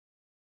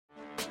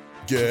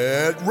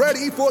Get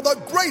ready for the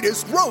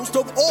greatest roast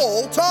of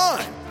all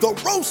time, the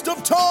Roast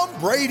of Tom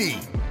Brady,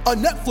 a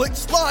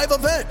Netflix live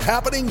event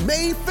happening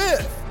May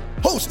 5th.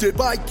 Hosted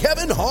by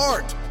Kevin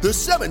Hart, the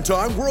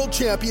 7-time world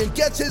champion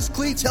gets his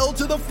cleats held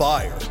to the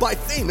fire by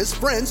famous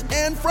friends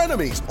and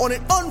frenemies on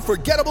an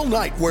unforgettable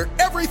night where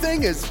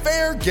everything is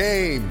fair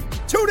game.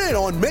 Tune in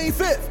on May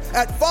 5th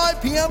at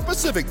 5 p.m.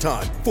 Pacific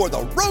time for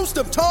the Roast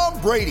of Tom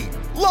Brady,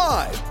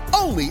 live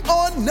only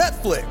on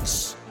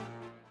Netflix.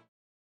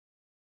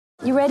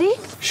 You ready?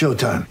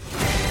 Showtime.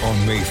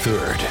 On May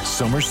 3rd,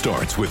 summer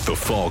starts with The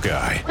Fall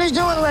Guy. Let's do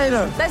it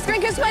later. Let's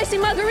drink a spicy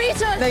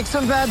margarita. Make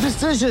some bad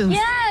decisions.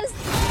 Yes!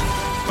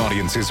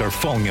 Audiences are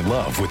falling in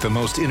love with the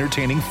most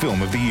entertaining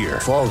film of the year.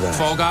 Fall Guy.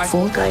 Fall Guy?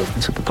 Fall guy.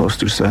 That's what the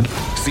poster said.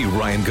 See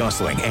Ryan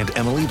Gosling and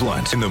Emily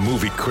Blunt in the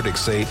movie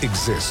critics say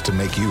exists to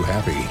make you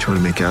happy. Trying to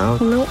make it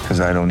out? Nope. Because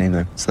I don't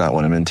either. It's not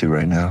what I'm into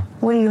right now.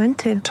 What are you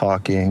into?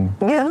 Talking.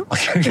 Yeah.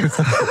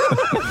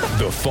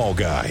 The Fall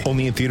Guy.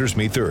 Only in theaters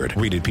May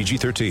 3rd. Rated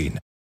PG-13.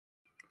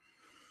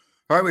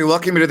 All right, we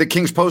welcome you to the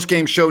Kings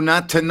postgame show.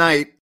 Not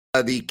tonight.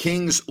 The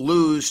Kings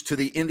lose to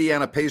the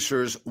Indiana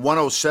Pacers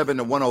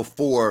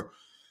 107-104.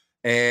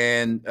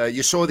 And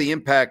you saw the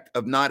impact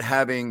of not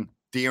having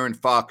De'Aaron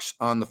Fox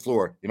on the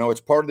floor. You know, it's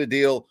part of the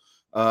deal,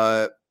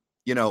 but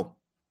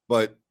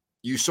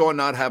you saw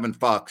not having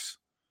Fox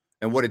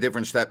and what a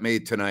difference that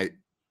made tonight.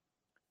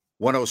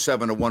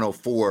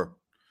 107-104.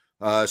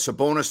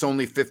 Sabonis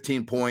only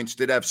 15 points,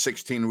 did have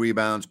 16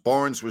 rebounds.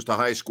 Barnes was the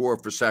high scorer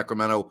for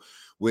Sacramento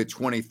with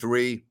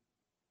 23.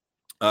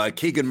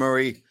 Keegan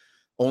Murray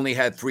only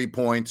had 3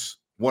 points,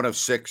 1 of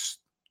 6.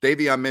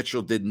 Davion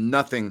Mitchell did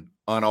nothing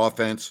on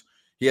offense.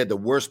 He had the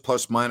worst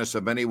plus-minus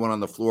of anyone on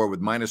the floor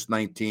with minus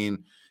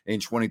 19 in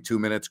 22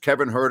 minutes.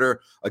 Kevin Huerter,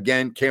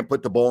 again, can't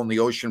put the ball in the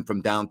ocean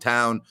from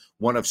downtown,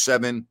 1 of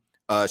 7,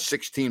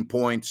 16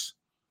 points.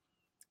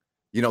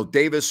 You know,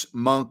 Davis,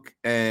 Monk,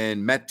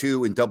 and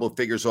Metu in double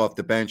figures off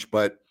the bench,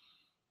 but,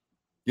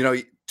 you know,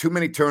 too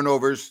many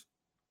turnovers,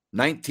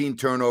 19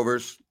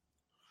 turnovers.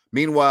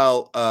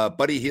 Meanwhile,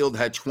 Buddy Hield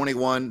had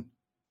 21.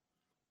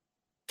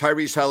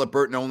 Tyrese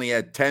Halliburton only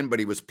had 10, but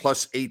he was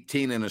plus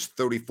 18 in his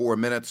 34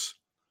 minutes.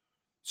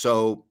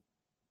 So,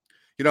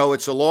 you know,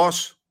 it's a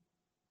loss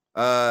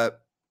against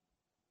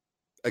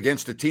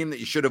a team that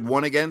you should have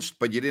won against,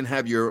 but you didn't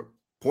have your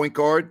point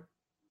guard.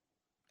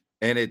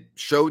 And it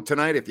showed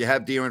tonight. If you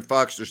have De'Aaron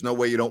Fox, there's no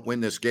way you don't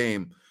win this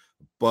game.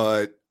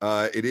 But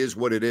it is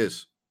what it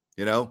is,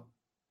 you know?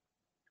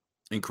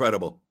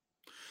 Incredible.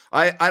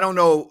 I don't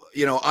know,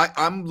 you know,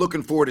 I'm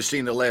looking forward to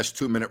seeing the last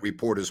 2-minute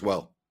report as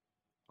well.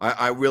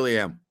 I really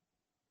am.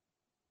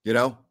 You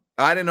know?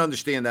 I didn't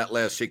understand that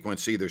last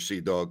sequence either,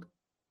 Sea-Dog.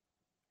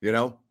 You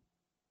know?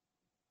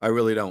 I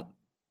really don't.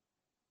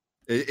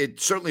 It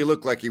certainly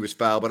looked like he was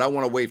fouled, but I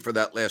want to wait for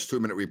that last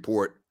 2-minute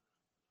report.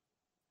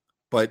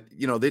 But,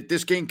 you know,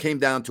 this game came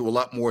down to a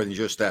lot more than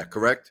just that,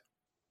 correct?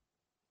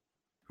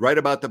 Right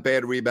about the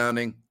bad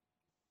rebounding.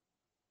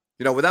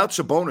 You know, without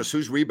Sabonis,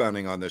 who's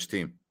rebounding on this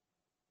team?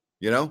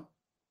 You know?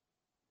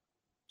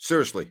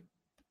 Seriously.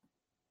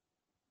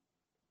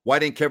 Why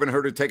didn't Kevin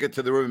Huerter take it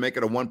to the rim and make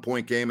it a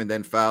 1-point game and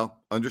then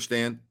foul?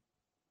 Understand.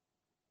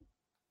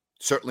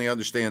 Certainly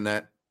understand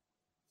that.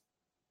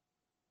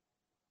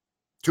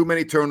 Too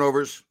many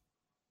turnovers.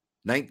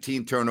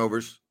 19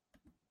 turnovers.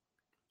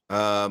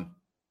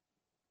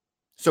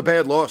 It's a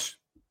bad loss.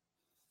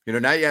 You know,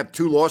 now you have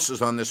 2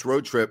 losses on this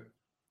road trip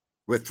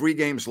with 3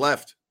 games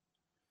left.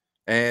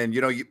 And,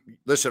 you know,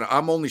 listen,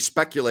 I'm only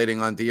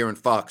speculating on De'Aaron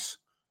Fox.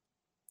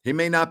 He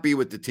may not be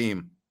with the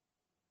team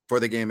for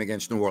the game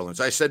against New Orleans.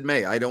 I said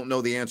may. I don't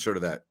know the answer to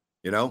that,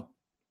 you know?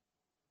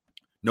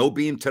 No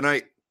Beam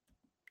tonight.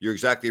 You're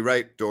exactly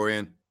right,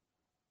 Dorian.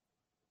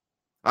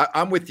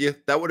 I'm with you.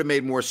 That would have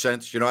made more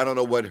sense. You know, I don't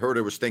know what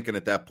Huerter was thinking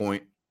at that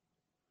point.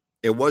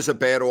 It was a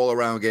bad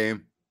all-around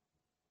game.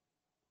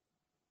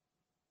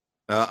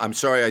 I'm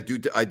sorry.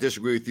 I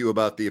disagree with you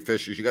about the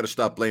officials. You got to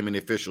stop blaming the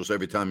officials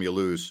every time you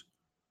lose.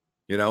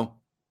 You know?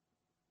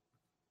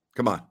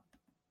 Come on.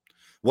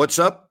 What's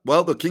up?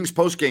 Well, the Kings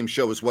postgame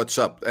show is what's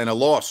up. And a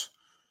loss,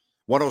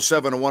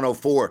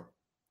 107-104.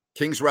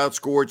 Kings were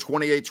outscored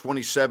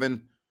 28-27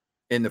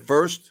 in the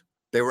first.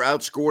 They were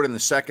outscored in the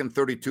second,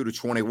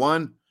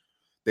 32-21.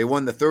 They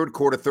won the third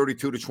quarter,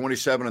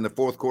 32-27, and the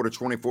fourth quarter,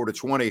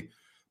 24-20.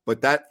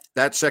 But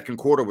that second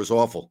quarter was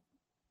awful.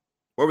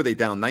 What were they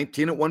down?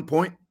 19 at one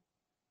point,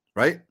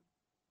 right?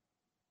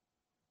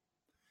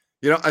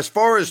 You know, as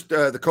far as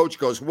the coach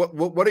goes,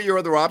 what are your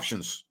other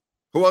options?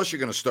 Who else are you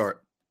going to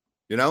start?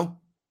 You know?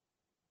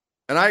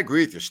 And I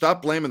agree with you.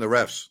 Stop blaming the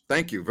refs.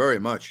 Thank you very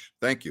much.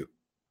 Thank you.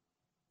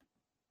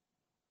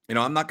 You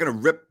know, I'm not going to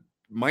rip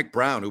Mike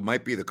Brown, who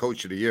might be the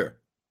coach of the year,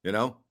 you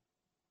know?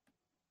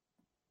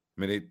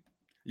 I mean,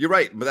 you're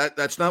right, but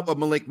that's not what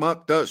Malik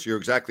Monk does. You're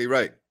exactly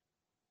right.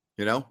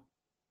 You know?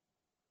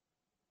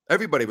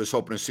 Everybody was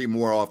hoping to see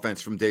more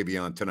offense from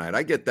Davion tonight.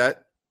 I get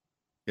that,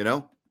 you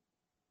know?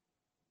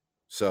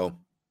 So,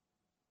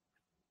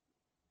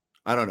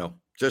 I don't know.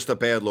 Just a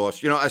bad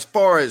loss. You know, as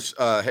far as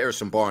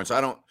Harrison Barnes,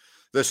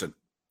 listen,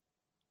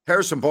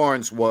 Harrison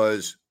Barnes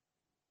was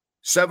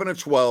 7 of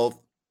 12,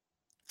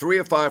 3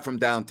 of 5 from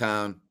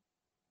downtown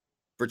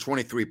for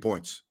 23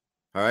 points.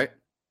 All right?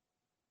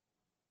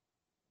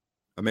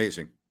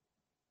 Amazing.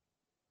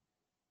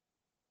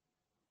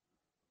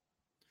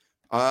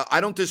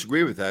 I don't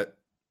disagree with that.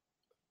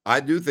 I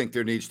do think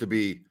there needs to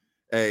be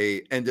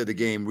a end of the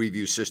game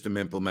review system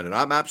implemented.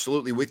 I'm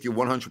absolutely with you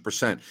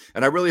 100%.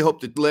 And I really hope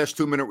the last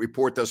 2-minute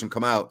report doesn't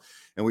come out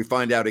and we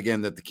find out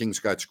again that the Kings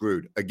got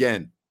screwed.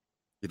 Again,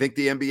 you think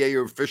the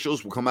NBA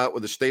officials will come out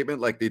with a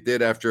statement like they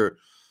did after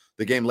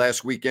the game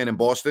last weekend in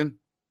Boston?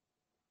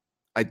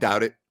 I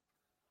doubt it.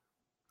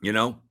 You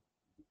know?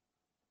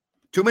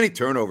 Too many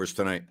turnovers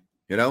tonight,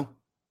 you know?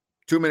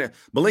 Too many.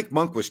 Malik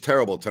Monk was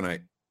terrible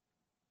tonight.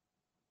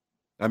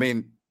 I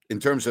mean, in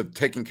terms of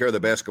taking care of the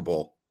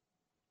basketball.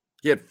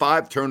 He had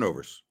 5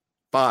 turnovers.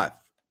 5.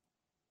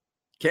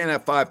 Can't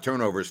have 5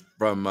 turnovers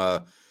from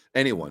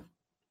anyone.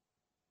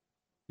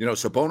 You know,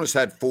 Sabonis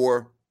had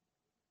 4,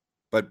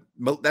 but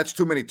that's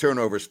too many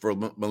turnovers for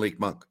Malik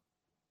Monk.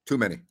 Too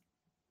many.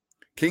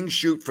 Kings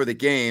shoot for the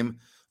game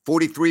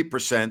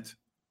 43%.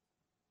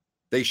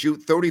 They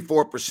shoot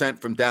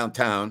 34% from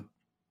downtown.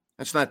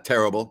 That's not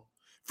terrible.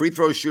 Free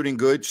throw shooting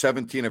good,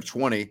 17 of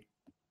 20.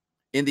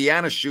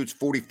 Indiana shoots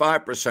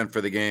 45%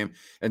 for the game,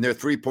 and their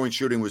three-point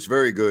shooting was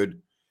very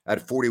good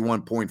at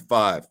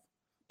 41.5.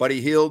 Buddy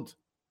Hield,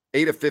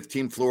 8 of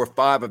 15 floor,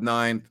 5 of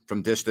 9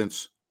 from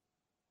distance.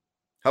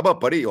 How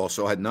about Buddy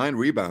also had 9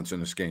 rebounds in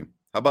this game?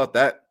 How about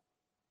that?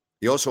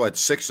 He also had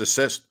 6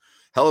 assists.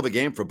 Hell of a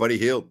game for Buddy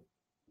Hield.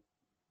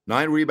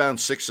 9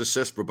 rebounds, 6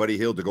 assists for Buddy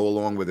Hield to go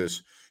along with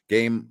his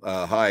game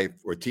high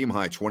or team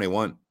high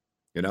 21,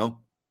 you know?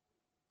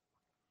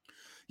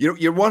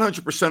 You're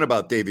 100%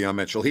 about Davion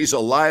Mitchell. He's a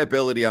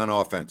liability on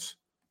offense.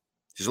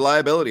 He's a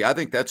liability. I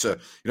think that's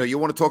you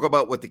want to talk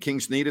about what the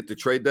Kings need at the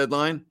trade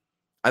deadline?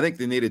 I think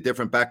they need a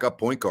different backup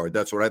point guard.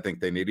 That's what I think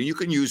they need. And you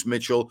can use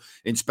Mitchell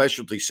in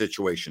specialty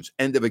situations.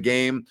 End of a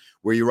game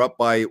where you're up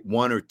by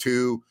 1 or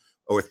 2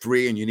 or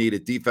 3 and you need a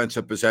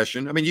defensive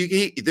possession. I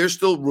mean, there's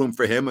still room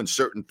for him on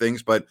certain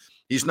things, but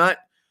he's not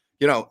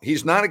a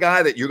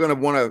guy that you're going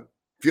to want to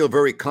feel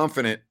very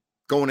confident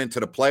going into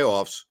the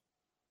playoffs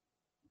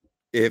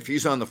if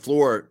he's on the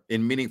floor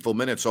in meaningful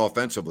minutes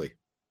offensively,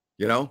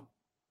 you know?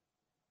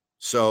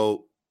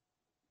 So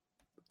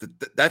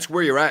that's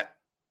where you're at.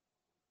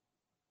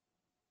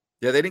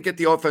 Yeah, they didn't get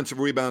the offensive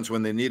rebounds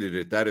when they needed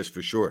it. That is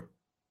for sure.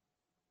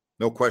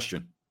 No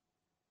question.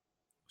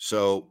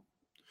 So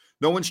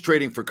no one's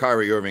trading for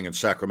Kyrie Irving in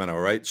Sacramento,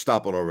 right?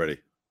 Stop it already.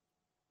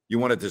 You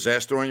want a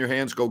disaster on your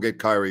hands? Go get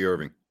Kyrie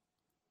Irving.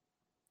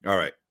 All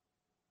right.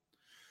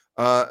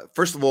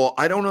 First of all,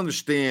 I don't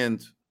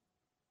understand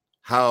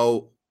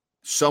how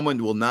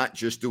someone will not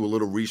just do a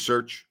little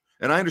research.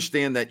 And I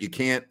understand that you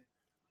can't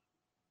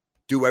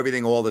do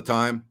everything all the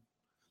time.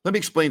 Let me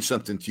explain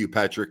something to you,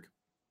 Patrick.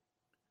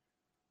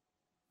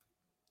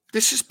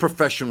 This is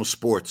professional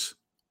sports.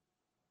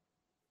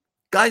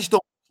 Guys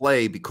don't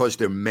play because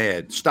they're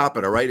mad. Stop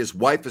it, all right? His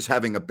wife is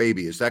having a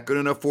baby. Is that good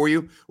enough for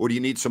you? Or do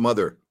you need some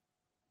other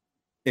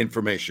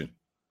information?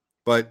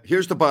 But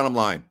here's the bottom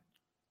line.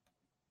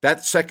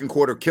 That second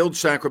quarter killed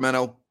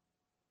Sacramento,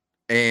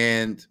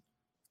 and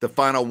the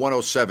final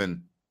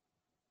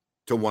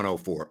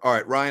 107-104. All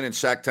right, Ryan in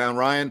Sacktown.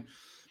 Ryan,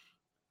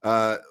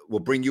 we'll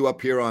bring you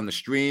up here on the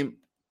stream.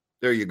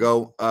 There you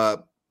go.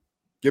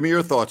 Give me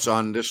your thoughts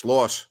on this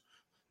loss,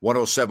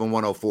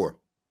 107-104.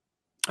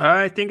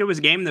 I think it was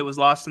a game that was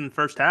lost in the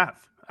first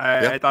half.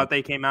 I thought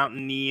they came out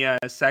in the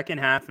second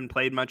half and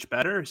played much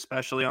better,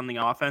 especially on the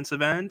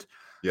offensive end.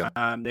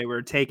 Yeah. They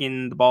were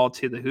taking the ball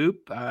to the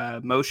hoop.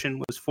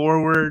 Motion was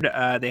forward.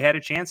 They had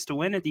a chance to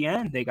win at the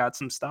end. They got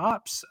some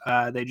stops.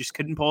 They just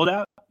couldn't pull it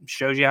out.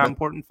 Shows you how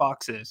important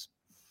Fox is.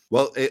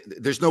 Well,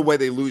 there's no way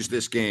they lose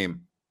this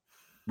game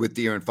with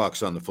De'Aaron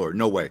Fox on the floor.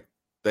 No way.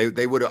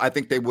 They would. I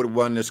think they would have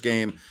won this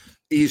game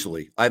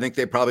easily. I think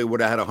they probably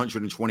would have had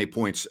 120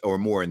 points or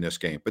more in this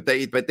game. But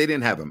they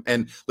didn't have him.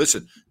 And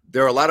listen,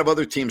 there are a lot of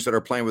other teams that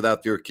are playing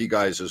without their key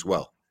guys as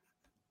well.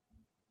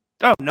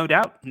 Oh, no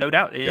doubt. No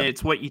doubt. Yeah.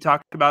 It's what you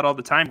talk about all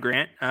the time,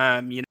 Grant.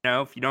 If you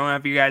don't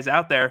have your guys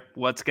out there,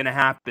 what's going to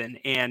happen?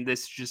 And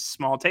this is just a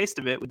small taste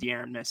of it with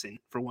De'Aaron missing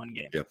for one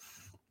game. Yep.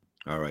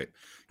 All right.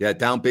 Yeah,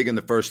 down big in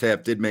the first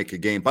half, did make a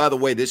game. By the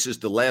way, this is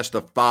the last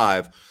of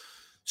 5.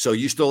 So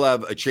you still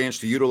have a chance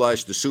to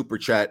utilize the Super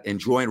Chat and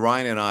join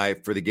Ryan and I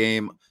for the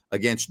game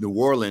against New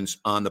Orleans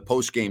on the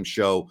post-game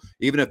show.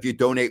 Even if you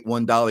donate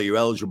 $1, you're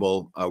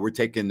eligible. We're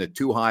taking the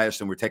 2 highest,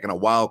 and we're taking a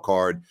wild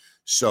card.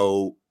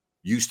 So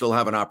you still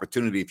have an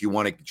opportunity. If you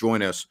want to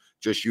join us,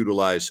 just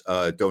utilize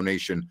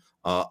donation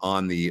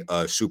on the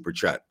Super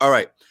Chat. All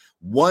right,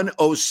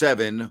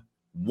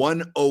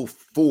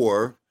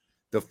 107-104,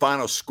 the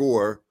final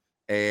score.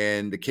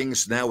 And the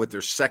Kings now with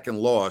their second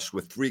loss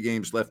with 3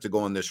 games left to go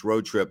on this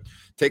road trip,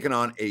 taking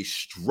on a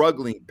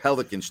struggling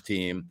Pelicans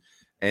team.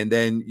 And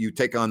then you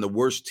take on the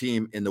worst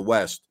team in the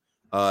West,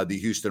 the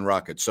Houston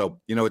Rockets.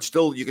 So, it's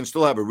still, you can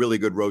still have a really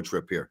good road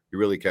trip here. You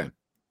really can.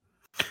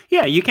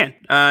 Yeah, you can.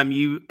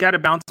 You got to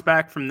bounce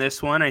back from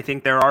this one. I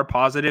think there are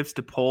positives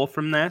to pull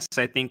from this.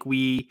 I think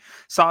we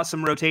saw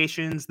some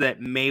rotations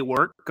that may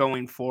work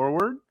going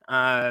forward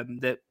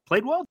that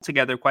played well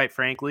together, quite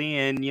frankly.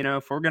 And,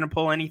 if we're going to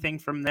pull anything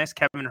from this,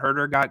 Kevin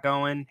Huerter got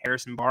going.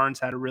 Harrison Barnes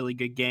had a really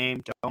good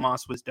game.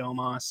 Domas was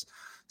Domas.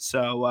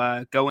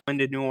 So go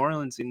into New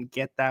Orleans and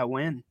get that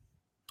win.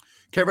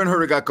 Kevin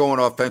Huerter got going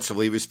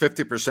offensively. He was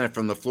 50%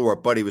 from the floor,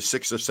 but he was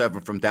 6 of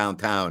 7 from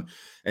downtown.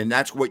 And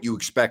that's what you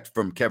expect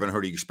from Kevin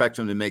Huerter. You expect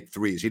him to make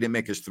threes. He didn't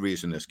make his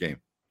threes in this game.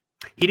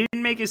 He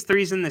didn't make his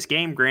threes in this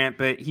game, Grant,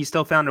 but he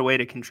still found a way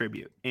to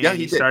contribut. And yeah,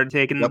 he did. Started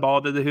taking the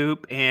ball to the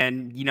hoop.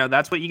 And,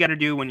 that's what you got to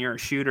do when you're a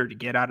shooter to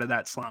get out of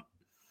that slump.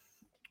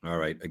 All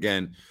right.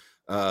 Again,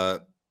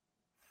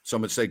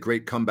 some would say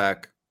great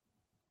comeback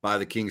by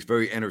the Kings.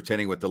 Very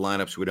entertaining with the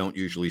lineups we don't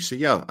usually see.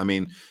 Yeah, I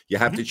mean, you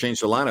have to change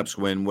the lineups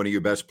when one of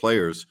your best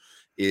players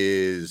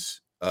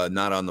is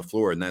not on the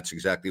floor, and that's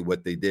exactly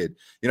what they did.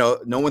 No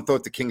one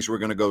thought the Kings were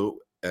going to go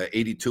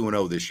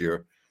 82-0 this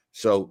year.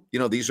 So,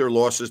 these are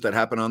losses that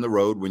happen on the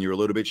road when you're a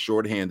little bit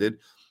shorthanded.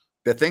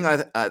 The thing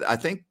I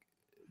think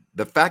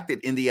the fact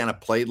that Indiana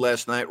played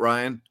last night,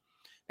 Ryan,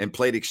 and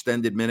played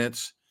extended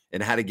minutes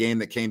and had a game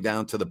that came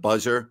down to the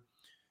buzzer,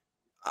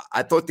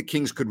 I thought the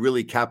Kings could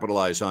really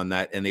capitalize on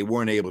that, and they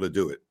weren't able to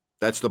do it.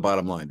 That's the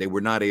bottom line. They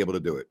were not able to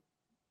do it.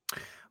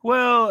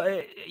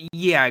 Well,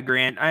 yeah,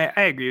 Grant, I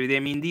agree with you.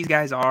 I mean, these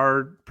guys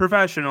are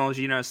professionals,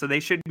 so they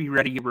should be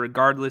ready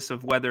regardless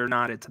of whether or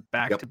not it's a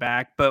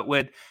back-to-back. But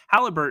with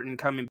Halliburton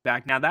coming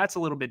back, now that's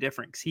a little bit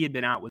different because he had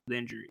been out with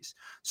injuries.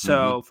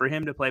 So for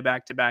him to play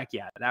back-to-back,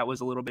 yeah, that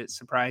was a little bit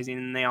surprising.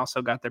 And they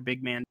also got their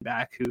big man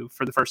back who,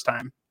 for the first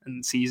time in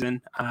the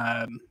season,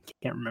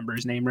 can't remember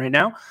his name right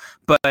now.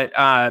 But,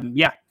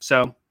 yeah,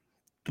 so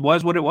it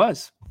was what it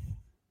was.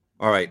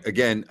 All right.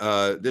 Again,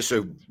 this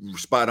is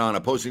spot on.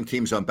 Opposing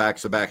teams on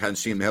backs-to-back. Hadn't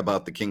seen them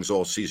about the Kings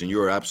all season.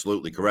 You are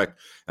absolutely correct.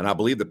 And I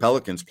believe the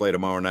Pelicans play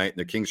tomorrow night, and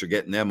the Kings are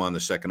getting them on the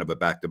second of a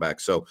back-to-back.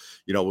 So,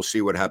 we'll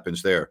see what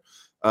happens there.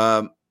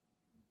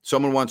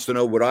 Someone wants to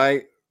know, would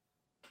I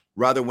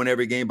rather win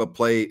every game but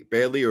play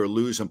badly or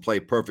lose and play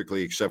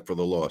perfectly except for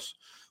the loss?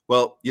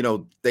 Well,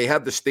 they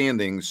have the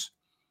standings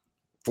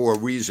for a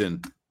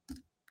reason.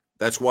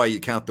 That's why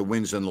you count the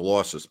wins and the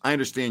losses. I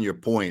understand your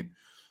point.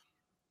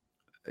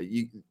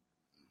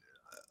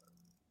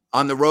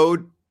 On the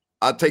road,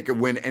 I'll take a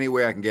win any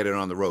way I can get it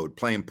on the road.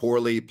 Playing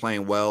poorly,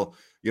 playing well.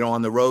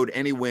 On the road,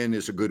 any win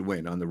is a good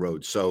win on the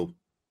road. So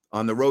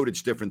on the road,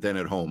 it's different than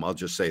at home. I'll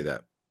just say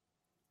that.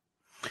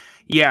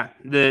 Yeah,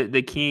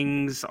 the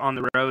Kings on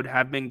the road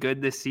have been good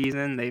this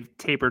season. They've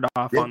tapered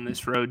off on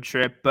this road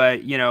trip. But,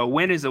 a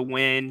win is a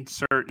win.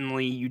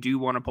 Certainly, you do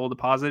want to pull the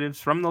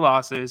positives from the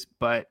losses,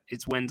 but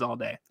it's wins all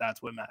day.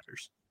 That's what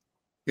matters.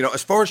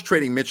 As far as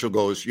trading Mitchell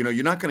goes, you're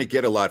not going to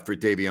get a lot for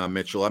Davion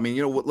Mitchell. I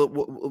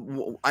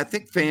mean, I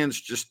think fans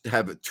just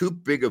have too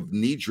big of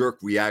knee-jerk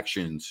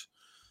reactions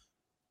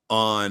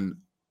on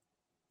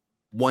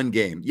one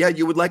game. Yeah,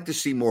 you would like to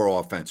see more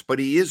offense, but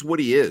he is what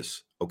he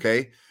is,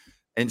 okay?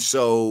 And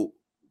so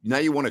now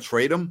you want to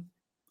trade him?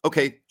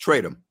 Okay,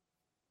 trade him.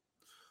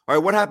 All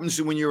right, what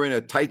happens when you're in a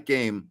tight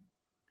game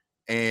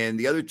and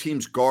the other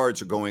team's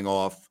guards are going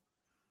off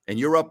and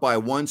you're up by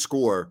one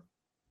score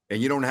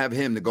and you don't have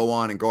him to go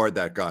on and guard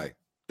that guy?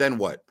 Then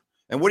what?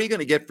 And what are you going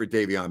to get for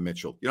Davion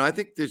Mitchell? I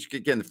think this,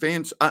 again, the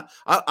fans,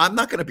 I'm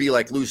not going to be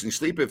like losing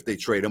sleep if they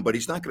trade him, but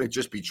he's not going to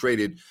just be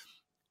traded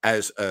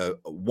as a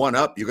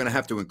one-up. You're going to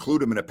have to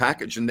include him in a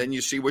package, and then you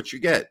see what you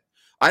get.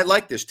 I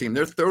like this team.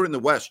 They're third in the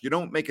West. You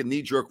don't make a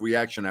knee-jerk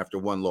reaction after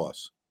one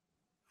loss.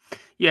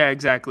 Yeah,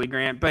 exactly,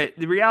 Grant. But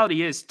the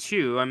reality is,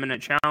 too, I'm going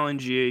to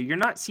challenge you. You're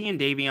not seeing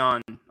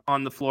Davion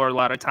on the floor a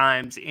lot of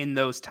times in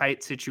those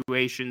tight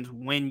situations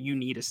when you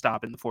need a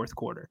stop in the fourth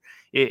quarter.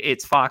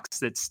 It's Fox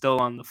that's still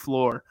on the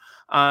floor.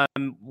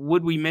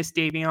 Would we miss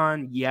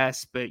Davion?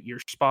 Yes, but you're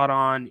spot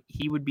on.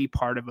 He would be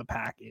part of a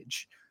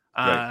package.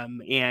 Right.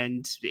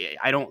 And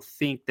I don't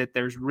think that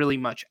there's really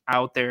much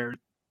out there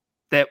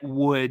that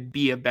would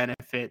be a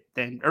benefit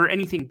or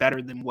anything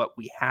better than what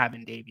we have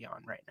in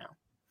Davion right now.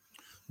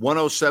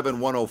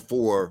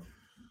 107-104.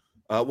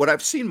 What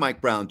I've seen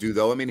Mike Brown do,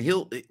 though, I mean,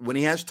 when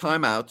he has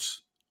timeouts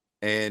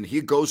and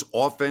he goes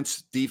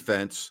offense,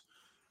 defense,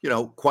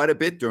 quite a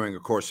bit during the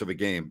course of a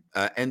game,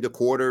 end of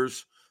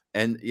quarters.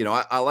 And,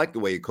 I like the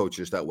way he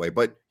coaches that way.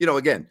 But,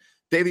 again,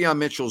 Davion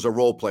Mitchell's a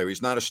role player.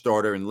 He's not a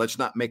starter, and let's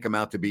not make him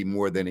out to be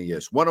more than he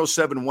is.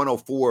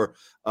 107-104,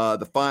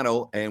 the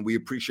final, and we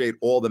appreciate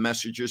all the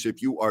messages.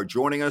 If you are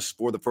joining us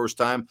for the first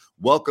time,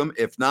 welcome.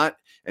 If not,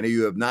 and if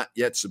you have not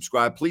yet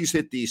subscribed, please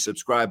hit the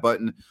subscribe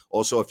button.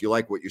 Also, if you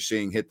like what you're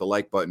seeing, hit the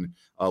like button.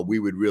 We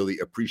would really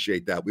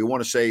appreciate that. We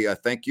want to say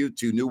thank you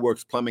to New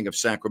Works Plumbing of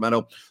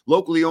Sacramento.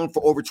 Locally owned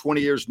for over 20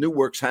 years, New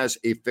Works has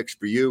a fix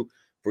for you.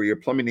 For your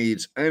plumbing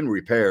needs and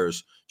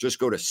repairs, just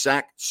go to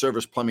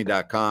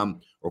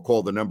sacserviceplumbing.com or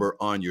call the number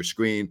on your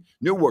screen.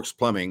 New Works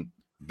Plumbing,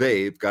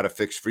 they've got a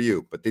fix for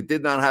you. But they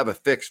did not have a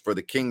fix for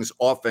the Kings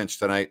offense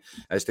tonight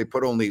as they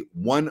put only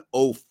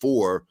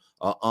 104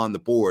 on the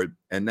board.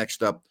 And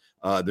next up,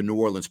 the New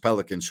Orleans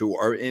Pelicans, who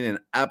are in an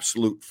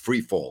absolute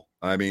free fall.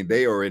 I mean,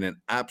 they are in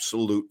an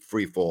absolute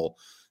free fall.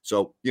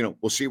 So,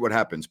 we'll see what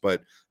happens.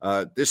 But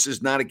this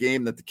is not a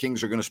game that the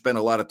Kings are going to spend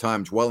a lot of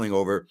time dwelling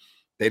over.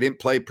 They didn't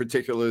play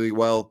particularly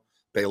well.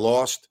 They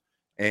lost.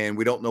 And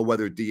we don't know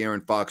whether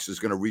De'Aaron Fox is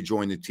going to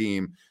rejoin the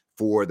team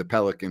for the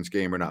Pelicans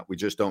game or not. We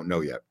just don't know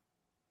yet.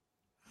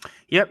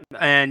 Yep.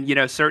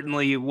 And,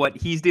 certainly what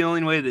he's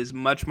dealing with is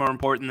much more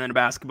important than a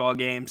basketball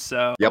game.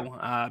 So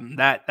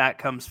that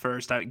comes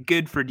first.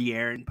 Good for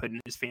De'Aaron putting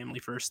his family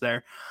first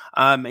there.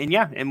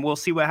 And we'll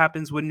see what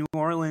happens with New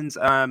Orleans.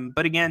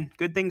 But again,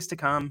 good things to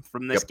come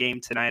from this game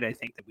tonight, I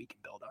think, that we can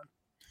build on.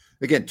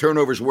 Again,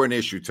 turnovers were an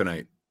issue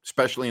tonight,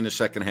 especially in the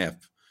second half.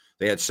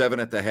 They had 7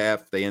 at the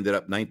half. They ended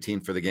up 19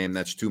 for the game.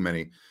 That's too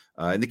many.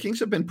 And the Kings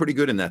have been pretty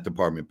good in that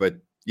department. But,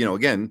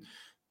 again,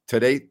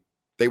 today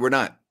they were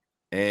not.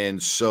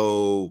 And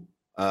so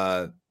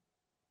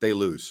they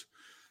lose.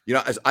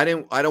 As I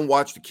don't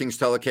watch the Kings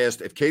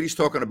telecast. If Katie's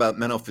talking about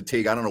mental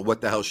fatigue, I don't know what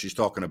the hell she's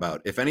talking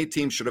about. If any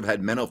team should have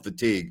had mental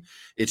fatigue,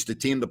 it's the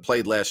team that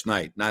played last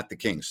night, not the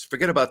Kings.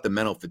 Forget about the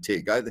mental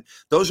fatigue.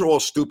 Those are all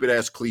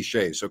stupid-ass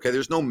cliches, okay?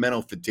 There's no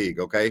mental fatigue,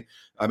 okay?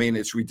 I mean,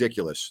 it's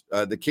ridiculous.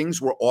 The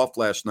Kings were off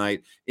last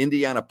night.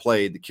 Indiana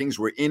played. The Kings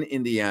were in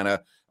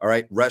Indiana, all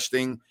right,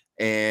 resting,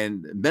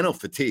 and mental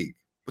fatigue.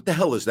 What the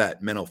hell is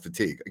that, mental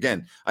fatigue?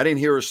 Again, I didn't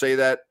hear her say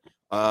that.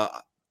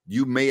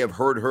 You may have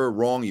heard her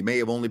wrong. You may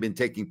have only been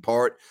taking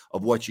part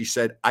of what she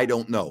said. I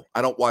don't know.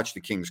 I don't watch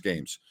the Kings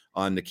games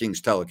on the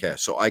Kings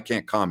telecast, so I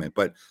can't comment.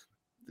 But,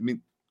 I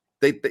mean,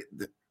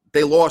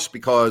 they lost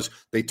because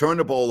they turned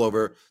the ball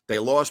over. They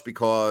lost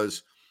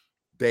because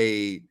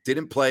they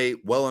didn't play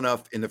well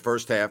enough in the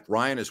first half.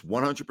 Ryan is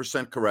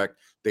 100% correct.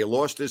 They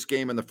lost this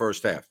game in the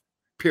first half,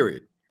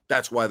 period.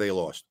 That's why they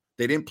lost.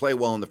 They didn't play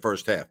well in the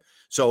first half.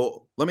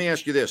 So let me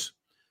ask you this.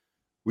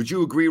 Would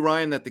you agree,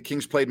 Ryan, that the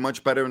Kings played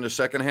much better in the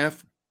second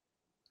half?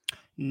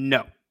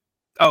 No.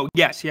 Oh,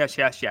 yes.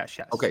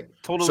 Okay.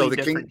 Totally so the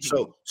different.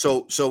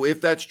 So if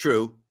that's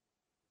true,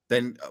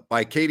 then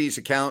by Katie's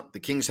account, the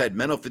Kings had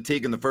mental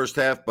fatigue in the first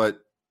half,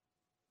 but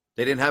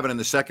they didn't have it in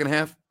the second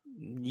half?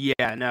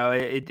 Yeah, no.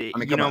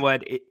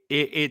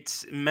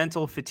 It's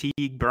mental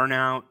fatigue,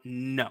 burnout.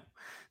 No.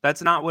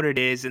 That's not what it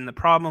is. And the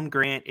problem,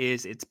 Grant,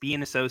 is it's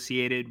being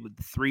associated with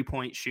the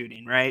 3-point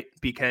shooting, right?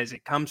 Because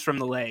it comes from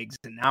the legs,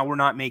 and now we're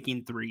not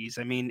making threes.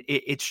 I mean,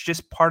 it's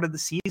just part of the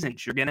season.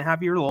 You're going to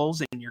have your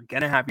lulls, and you're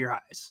going to have your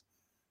highs.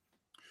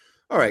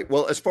 All right.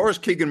 Well, as far as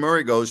Keegan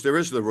Murray goes, there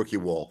is the rookie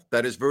wall.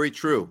 That is very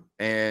true.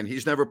 And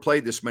he's never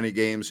played this many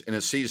games in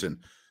a season.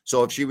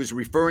 So if she was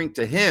referring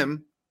to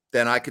him,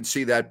 then I could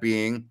see that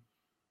being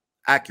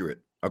accurate.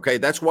 Okay.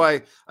 That's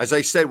why, as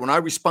I said, when I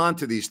respond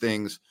to these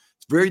things,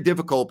 it's very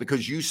difficult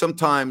because you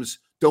sometimes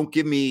don't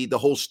give me the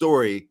whole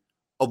story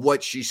of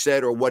what she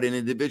said or what an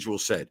individual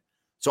said.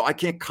 So I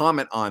can't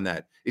comment on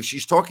that. If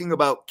she's talking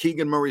about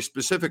Keegan Murray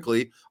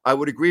specifically, I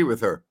would agree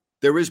with her.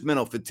 There is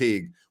mental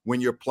fatigue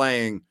when you're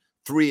playing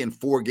 3 and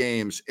 4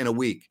 games in a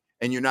week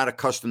and you're not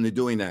accustomed to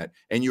doing that.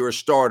 And you're a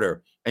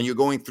starter and you're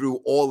going through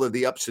all of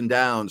the ups and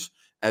downs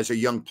as a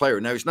young player.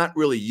 Now, he's not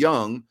really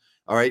young,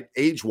 all right,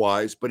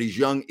 age-wise, but he's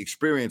young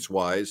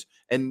experience-wise,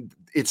 and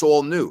it's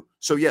all new.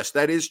 So, yes,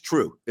 that is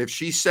true. If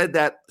she said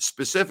that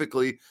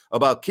specifically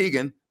about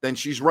Keegan, then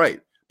she's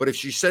right. But if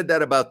she said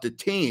that about the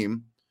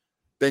team,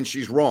 then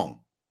she's wrong.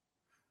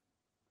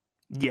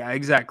 Yeah,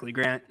 exactly,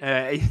 Grant.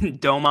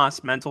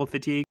 Domas, mental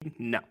fatigue?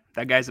 No,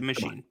 that guy's a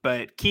machine.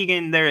 But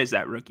Keegan, there is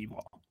that rookie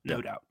wall,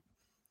 no doubt.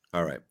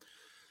 All right.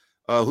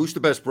 Who's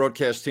the best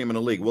broadcast team in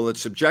the league? Well,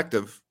 it's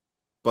subjective.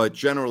 But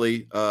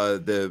generally,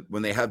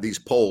 when they have these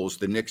polls,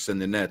 the Knicks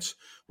and the Nets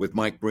with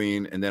Mike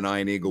Breen and then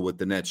Ian Eagle with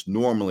the Nets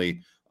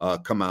normally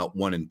come out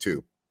 1 and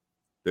 2.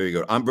 There you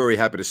go. I'm very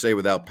happy to say,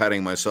 without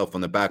patting myself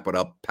on the back, but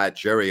I'll pat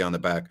Jerry on the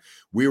back,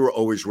 we were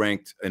always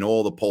ranked in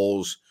all the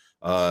polls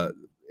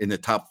in the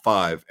top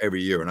 5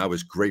 every year, and I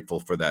was grateful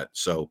for that.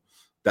 So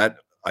that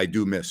I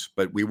do miss.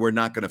 But we were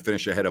not going to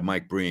finish ahead of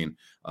Mike Breen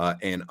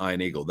and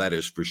Ian Eagle. That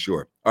is for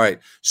sure. All right.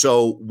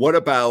 So what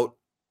about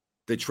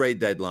the trade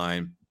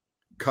deadline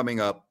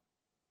coming up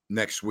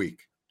next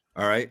week?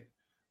 All right.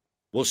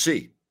 We'll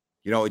see.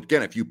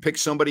 Again, if you pick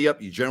somebody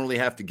up, you generally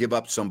have to give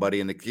up somebody.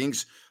 And the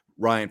Kings,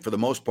 Ryan, for the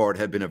most part,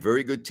 have been a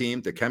very good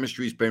team. The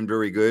chemistry's been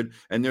very good,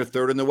 and they're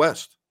 3rd in the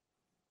West.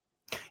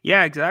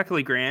 Yeah,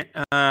 exactly, Grant.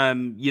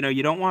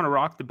 You don't want to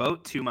rock the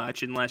boat too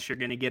much unless you're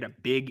going to get a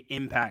big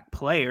impact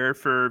player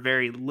for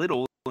very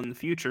little in the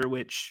future,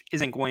 which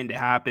isn't going to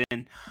happen.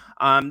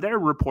 There are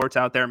reports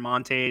out there.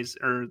 Monty's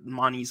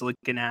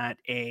looking at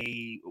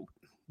a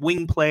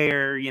wing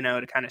player,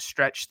 to kind of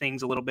stretch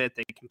things a little bit.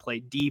 They can play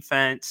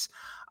defense.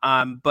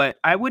 But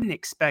I wouldn't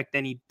expect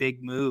any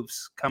big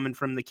moves coming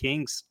from the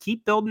Kings.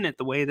 Keep building it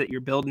the way that you're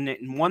building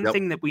it. And one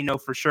thing that we know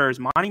for sure is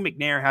Monty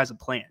McNair has a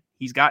plan.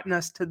 He's gotten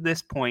us to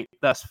this point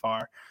thus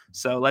far.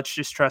 So let's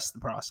just trust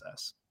the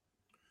process.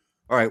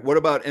 All right. What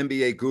about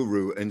NBA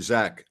guru and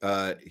Zach?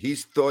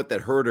 He's thought that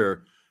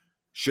Herter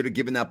should have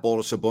given that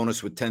ball to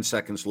Sabonis with 10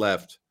 seconds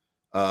left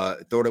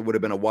thought it would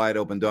have been a wide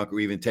open dunk or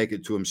even take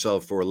it to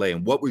himself for a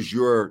lay-in. What was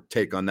your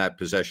take on that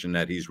possession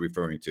that he's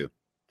referring to?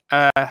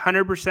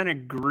 100%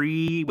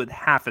 agree with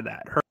half of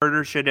that.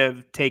 Huerter should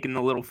have taken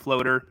the little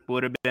floater,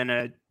 would have been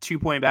a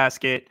 2-point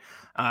basket,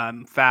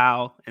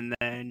 foul, and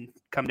then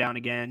come down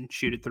again,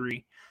 shoot a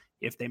 3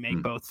 if they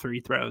make both free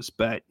throws.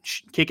 But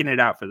kicking it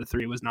out for the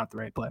 3 was not the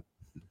right play.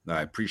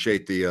 I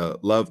appreciate the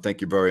love.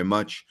 Thank you very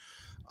much.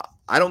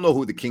 I don't know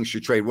who the Kings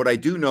should trade. What I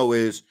do know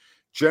is,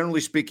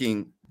 generally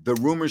speaking, the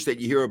rumors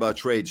that you hear about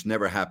trades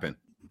never happen,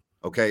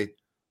 okay?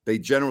 They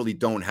generally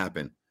don't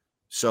happen.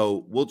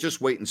 So we'll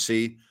just wait and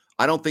see.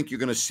 I don't think you're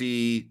going to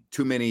see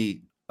too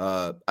many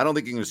I don't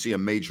think you're going to see a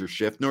major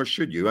shift, nor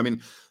should you. I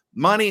mean,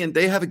 Monty, and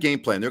they have a game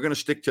plan. They're going to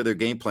stick to their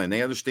game plan.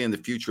 They understand the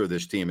future of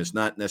this team is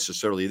not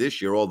necessarily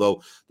this year,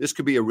 although this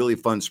could be a really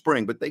fun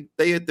spring, but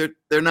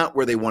they're not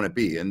where they want to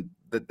be. And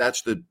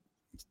that's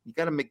you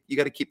got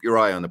to keep your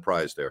eye on the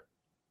prize there.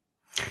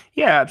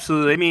 Yeah,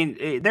 absolutely. I mean,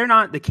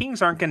 the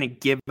Kings aren't going to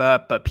give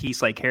up a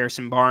piece like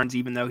Harrison Barnes,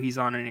 even though he's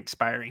on an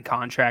expiring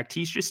contract.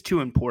 He's just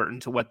too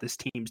important to what this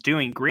team's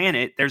doing.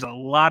 Granted, there's a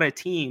lot of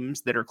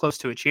teams that are close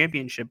to a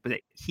championship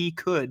that he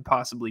could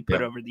possibly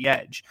put over the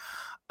edge.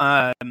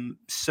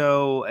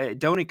 So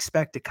don't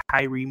expect a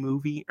Kyrie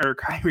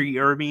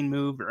Irving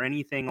move or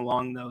anything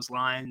along those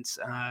lines.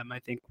 I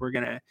think we're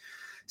going to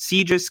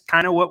see just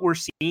kind of what we're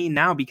seeing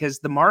now, because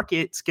the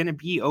market's going to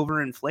be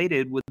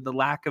overinflated with the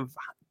lack of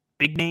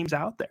big names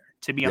out there,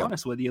 to be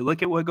honest with you.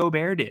 Look at what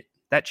Gobert did.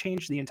 That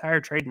changed the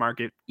entire trade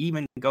market,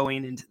 even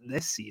going into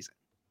this season.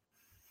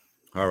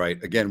 All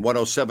right. Again,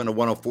 107 to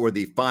 104,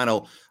 the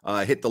final.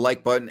 Hit the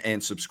like button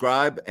and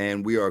subscribe,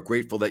 and we are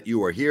grateful that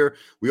you are here.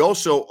 We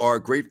also are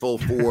grateful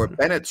for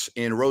Bennett's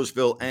in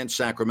Roseville and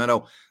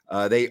Sacramento.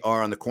 They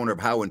are on the corner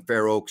of Howe and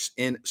Fair Oaks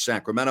in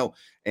Sacramento,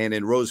 and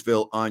in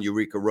Roseville on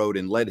Eureka Road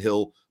in Lead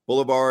Hill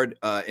Boulevard.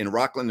 In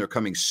Rockland, they're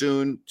coming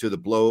soon to the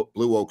Blue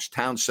Oaks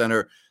Town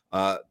Center.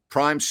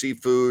 Prime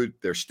seafood.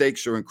 Their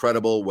steaks are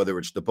incredible, whether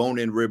it's the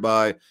bone-in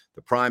ribeye,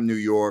 the Prime New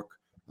York,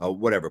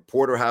 whatever,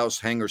 porterhouse,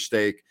 hanger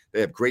steak. They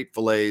have great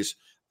fillets.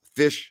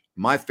 Fish,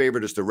 my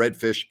favorite is the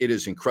redfish. It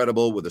is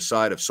incredible with a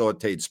side of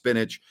sauteed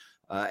spinach.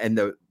 And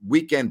the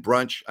weekend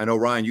brunch, I know,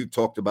 Ryan, you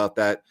talked about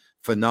that,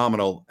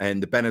 phenomenal.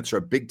 And the Bennetts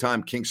are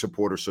big-time King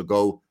supporters, so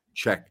go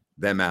check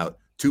them out.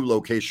 2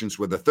 locations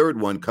with a third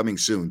one coming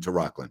soon to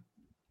Rockland.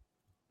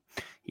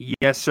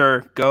 Yes,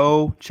 sir.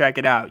 Go check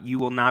it out. You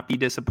will not be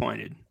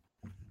disappointed.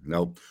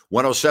 No.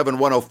 107,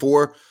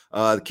 104.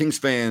 The Kings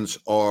fans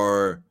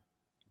are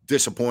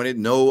disappointed.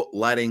 No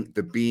lighting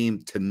the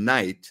beam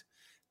tonight.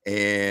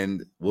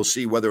 And we'll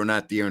see whether or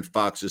not De'Aaron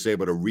Fox is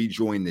able to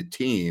rejoin the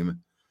team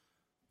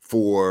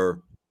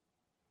for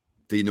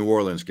the New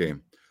Orleans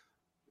game.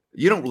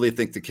 You don't really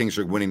think the Kings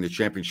are winning the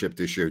championship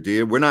this year, do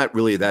you? We're not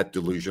really that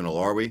delusional,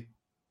 are we?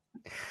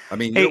 I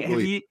mean,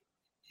 you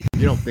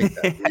don't think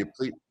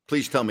that.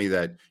 Please tell me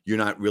that you're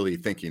not really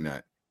thinking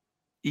that.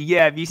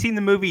 Yeah, have you seen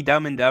the movie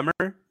Dumb and Dumber?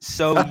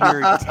 So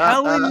you're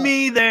telling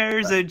me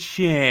there's a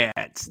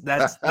chance.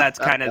 That's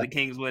kind of the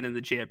Kings winning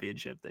the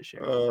championship this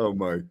year. Oh,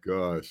 my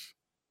gosh.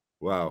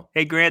 Wow.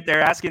 Hey, Grant, they're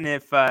asking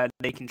if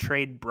they can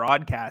trade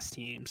broadcast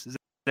teams. Is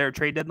there a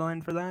trade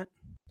deadline for that?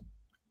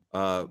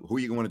 Who are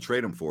you going to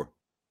trade them for?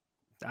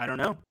 I don't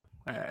know.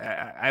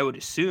 I would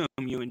assume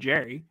you and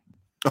Jerry.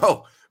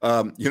 Oh,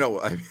 I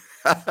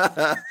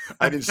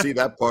didn't see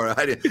that part.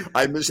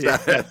 I missed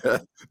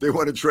that. They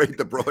want to trade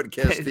the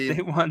broadcast team.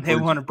 They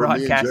want a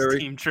broadcast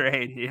team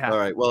trade. Yeah. All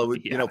right. Well,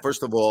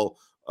 first of all,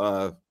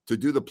 to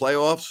do the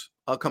playoffs,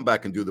 I'll come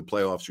back and do the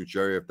playoffs with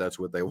Jerry if that's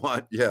what they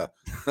want. Yeah.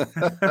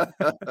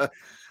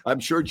 I'm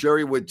sure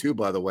Jerry would too,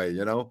 by the way.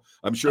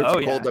 I'm sure if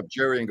you called up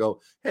Jerry and go,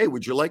 hey,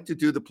 would you like to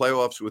do the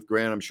playoffs with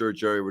Grant? I'm sure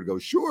Jerry would go,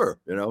 sure.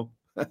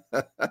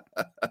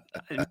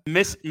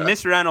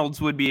 Miss Reynolds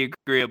would be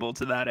agreeable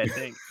to that, I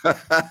think.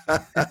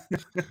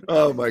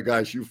 Oh my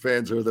gosh, you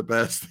fans are the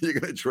best. You're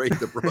going to trade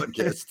the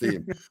broadcast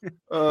team.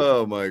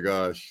 Oh my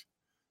gosh.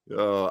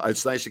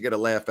 It's nice to get a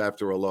laugh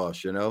after a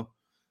loss,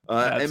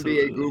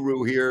 NBA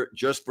Guru here.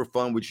 Just for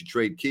fun, would you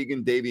trade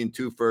Keegan, Davian,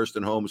 2 first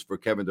and Holmes for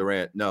Kevin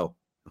Durant? No.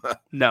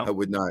 No. I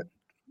would not.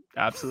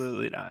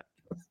 Absolutely not.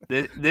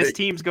 This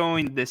team's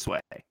going this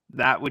way.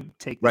 That would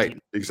take the right.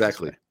 team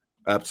Exactly.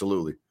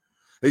 Absolutely.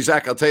 Hey,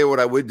 Zach, I'll tell you what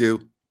I would do.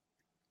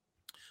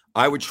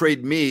 I would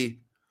trade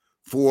me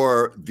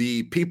for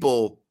the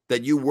people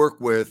that you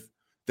work with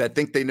that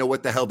think they know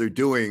what the hell they're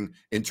doing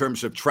in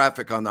terms of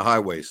traffic on the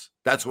highways.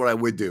 That's what I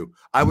would do.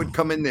 I would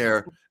come in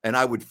there and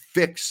I would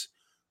fix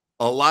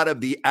a lot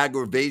of the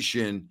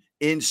aggravation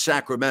in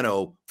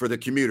Sacramento for the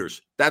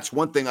commuters. That's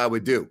one thing I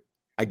would do.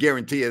 I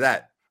guarantee you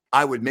that.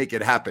 I would make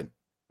it happen.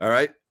 All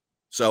right?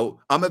 So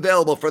I'm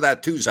available for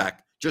that too,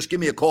 Zach. Just give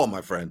me a call, my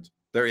friend.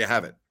 There you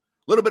have it.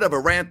 A little bit of a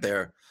rant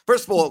there.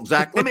 First of all,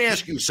 Zach, let me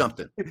ask you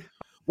something.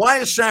 Why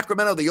is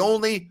Sacramento the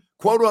only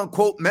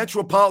quote-unquote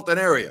metropolitan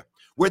area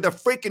where the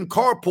freaking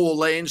carpool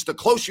lanes, the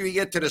closer you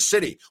get to the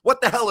city?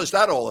 What the hell is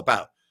that all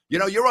about?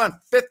 You're on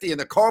 50 and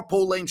the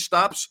carpool lane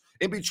stops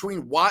in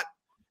between Watt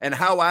and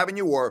Howe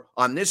Avenue, or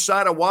on this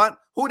side of Watt,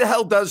 Who the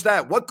hell does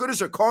that? What good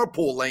is a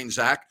carpool lane,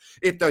 Zach,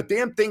 if the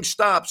damn thing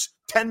stops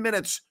 10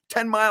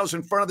 miles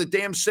in front of the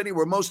damn city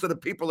where most of the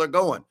people are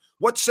going?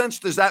 What sense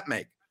does that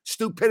make?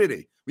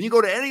 Stupidity. When you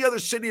go to any other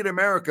city in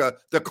America,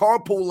 the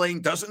carpool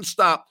lane doesn't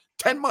stop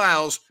 10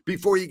 miles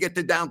before you get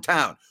to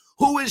downtown.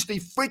 Who is the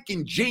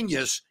freaking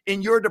genius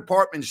in your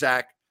department,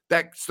 Zach,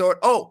 that thought,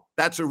 oh,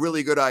 that's a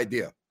really good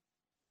idea?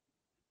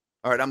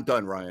 All right, I'm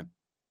done, Ryan.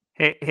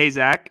 Hey,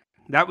 Zach,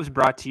 that was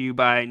brought to you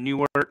by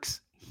New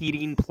Works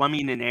Heating,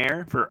 Plumbing, and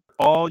Air for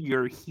all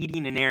your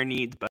heating and air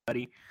needs,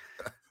 buddy.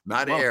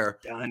 Not air,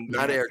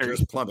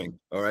 just plumbing.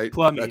 All right.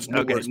 Plumbing. That's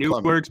New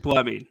Works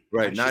Plumbing.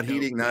 Right. Not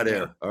heating, not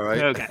air. All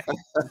right. Okay.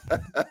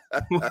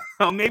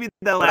 Well, maybe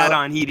they'll add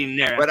on heating and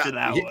air after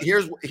that one.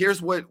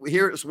 Here's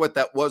what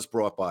that was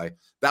brought by.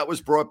 That was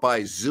brought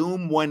by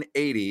Zoom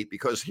 180,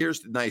 because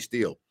here's the nice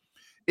deal.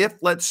 If,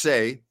 let's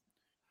say,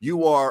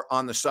 you are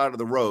on the side of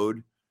the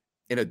road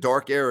in a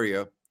dark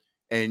area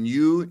and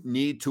you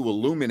need to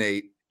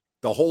illuminate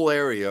the whole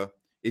area,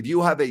 if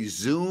you have a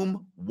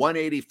Zoom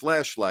 180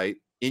 flashlight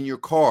in your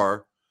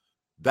car,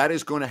 that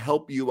is going to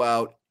help you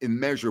out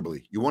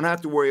immeasurably. You won't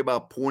have to worry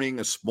about pointing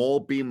a small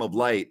beam of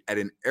light at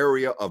an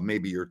area of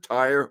maybe your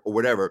tire or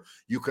whatever.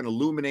 You can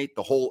illuminate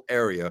the whole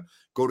area.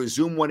 Go to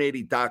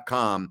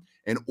zoom180.com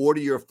and order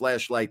your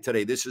flashlight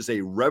today. This is a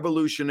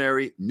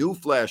revolutionary new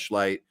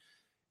flashlight.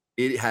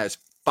 It has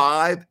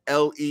 5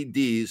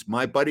 LEDs.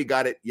 My buddy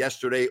got it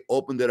yesterday,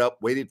 opened it up,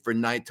 waited for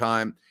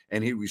nighttime,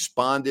 and he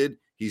responded.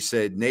 He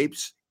said,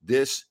 Napes,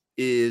 this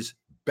is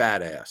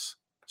badass.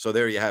 So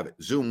there you have it,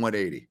 Zoom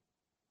 180.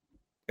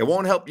 It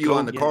won't help you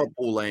on the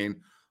carpool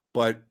lane,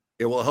 but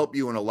it will help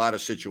you in a lot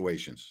of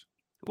situations.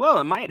 Well,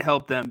 it might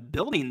help them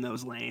building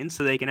those lanes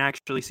so they can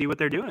actually see what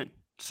they're doing.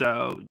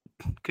 So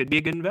could be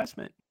a good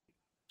investment.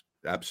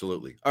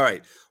 Absolutely. All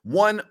right,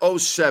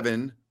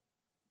 107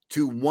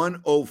 to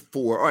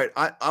 104. All right,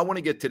 I want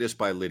to get to this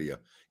by Lydia.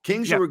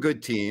 Kings are a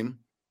good team,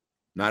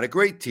 not a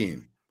great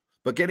team.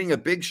 But getting a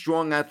big,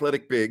 strong,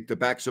 athletic big to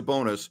back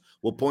Sabonis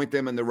will point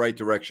them in the right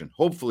direction.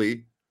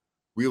 Hopefully,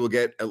 we will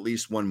get at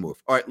least one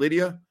move. All right,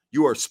 Lydia,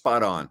 you are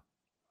spot on.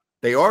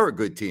 They are a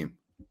good team.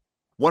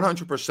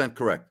 100%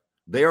 correct.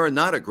 They are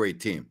not a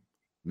great team.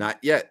 Not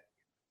yet.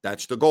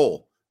 That's the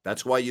goal.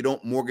 That's why you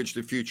don't mortgage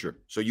the future.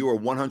 So you are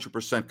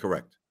 100%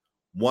 correct.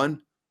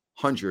 100%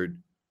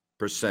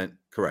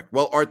 correct.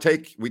 Well, our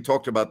take, we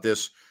talked about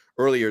this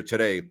earlier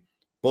today.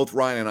 Both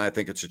Ryan and I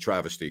think it's a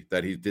travesty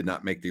that he did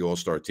not make the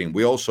All-Star team.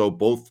 We also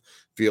both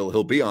feel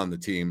he'll be on the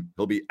team.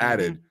 He'll be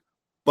added,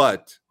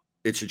 but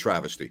it's a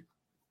travesty.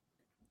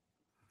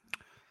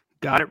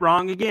 Got it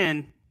wrong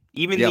again.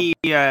 Even the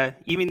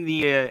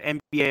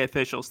NBA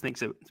officials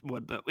thinks it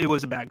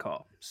was a bad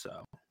call.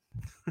 So,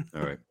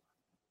 all right.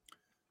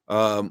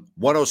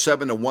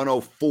 107 to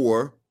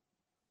 104.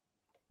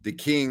 The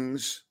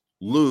Kings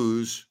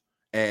lose,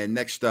 and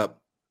next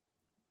up,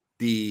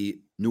 the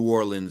New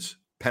Orleans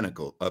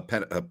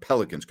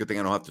Pelicans. Good thing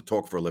I don't have to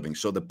talk for a living.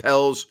 So the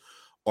Pels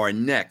are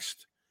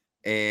next,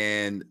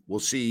 and we'll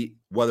see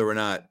whether or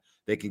not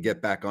they can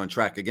get back on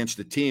track against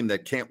a team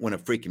that can't win a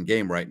freaking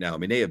game right now. I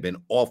mean, they have been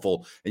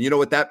awful. And you know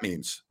what that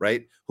means,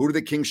 right? Who do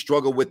the Kings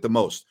struggle with the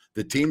most?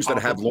 The teams that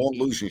have long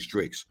losing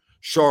streaks.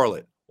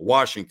 Charlotte,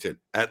 Washington,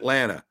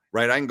 Atlanta,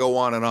 right? I can go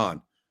on and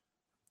on.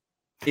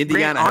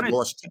 Indiana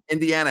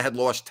had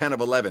lost 10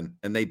 of 11,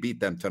 and they beat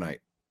them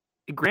tonight.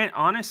 Grant,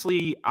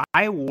 honestly,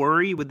 I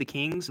worry with the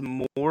Kings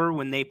more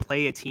when they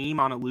play a team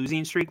on a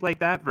losing streak like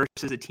that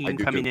versus a team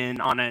coming in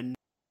on a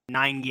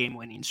 9-game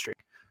winning streak.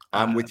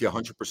 I'm with you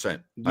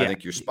 100%. I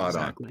think you're spot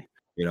on.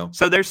 You know,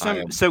 so there's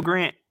some. So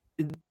Grant,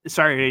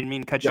 sorry, I didn't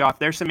mean to cut you off.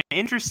 There's some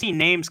interesting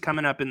names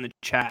coming up in the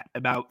chat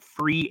about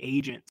free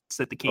agents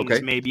that the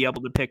Kings may be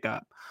able to pick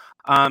up.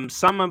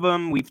 Some of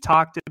them we've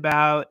talked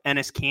about.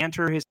 Enes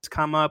Kanter has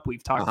come up.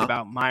 We've talked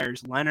about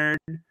Myers Leonard.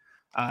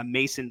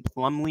 Mason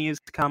Plumlee has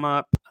come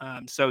up.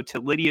 So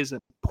to Lydia's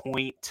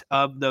point,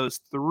 of those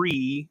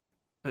three,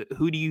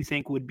 who do you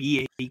think would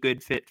be a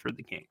good fit for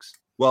the Kings?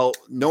 Well,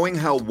 knowing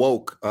how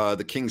woke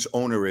the Kings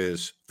owner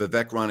is,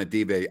 Vivek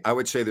Ranadive, I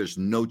would say there's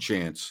no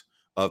chance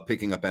of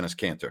picking up Enes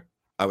Kanter.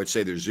 I would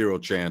say there's zero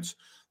chance,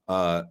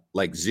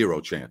 like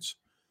zero chance.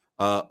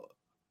 I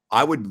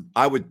would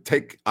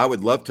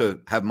love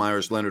to have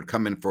Myers Leonard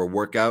come in for a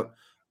workout.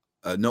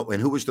 No,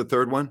 and who was the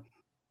third one?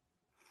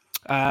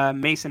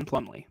 Mason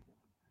Plumlee.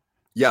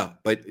 Yeah,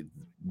 but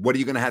what are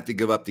you going to have to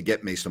give up to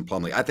get Mason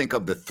Plumlee? I think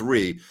of the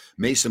three,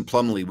 Mason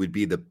Plumlee would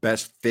be the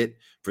best fit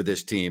for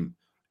this team.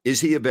 Is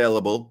he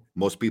available?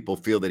 Most people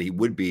feel that he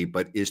would be,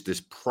 but is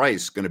this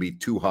price going to be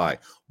too high?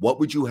 What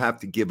would you have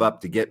to give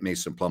up to get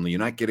Mason Plumlee? You're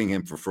not getting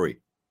him for free.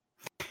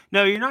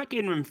 No, you're not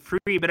getting him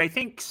free, but I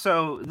think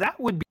so. That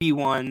would be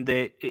one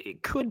that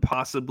it could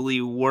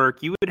possibly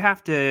work. You would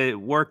have to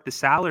work the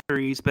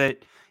salaries, but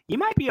you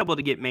might be able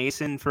to get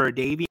Mason for a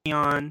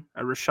Davion,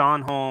 a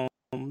Rashawn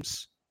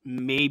Holmes,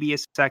 maybe a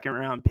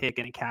second-round pick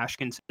and a cash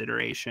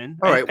consideration.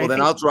 All right, well then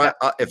I'll drive.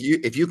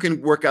 If you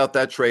can work out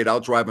that trade, I'll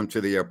drive him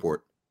to the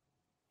airport.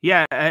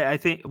 Yeah, I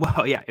think,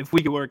 well, yeah, if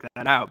we could work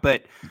that out,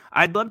 but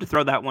I'd love to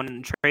throw that one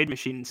in the trade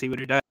machine and see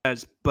what it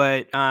does.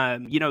 But,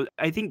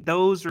 I think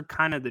those are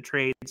kind of the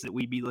trades that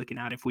we'd be looking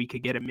at if we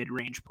could get a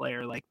mid-range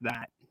player like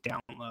that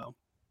down low.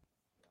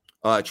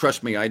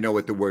 Trust me, I know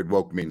what the word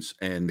woke means,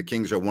 and the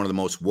Kings are one of the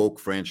most woke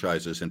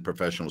franchises in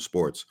professional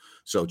sports.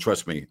 So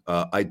trust me,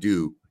 I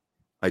do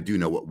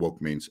know what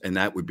woke means, and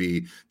that would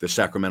be the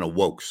Sacramento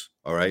Wokes.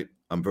 All right,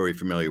 I'm very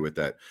familiar with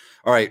that.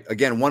 All right,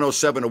 again,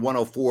 107 to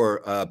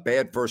 104.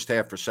 Bad first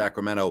half for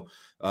Sacramento.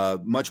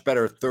 Much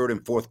better third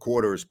and fourth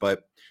quarters,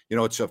 but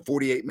it's a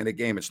 48-minute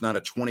game. It's not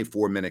a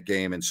 24-minute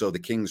game, and so the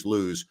Kings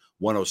lose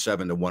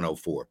 107 to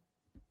 104.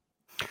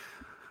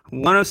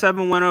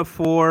 107,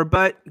 104,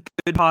 but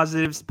good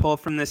positives to pull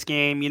from this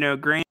game.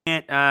 Grant,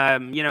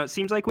 it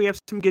seems like we have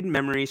some good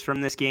memories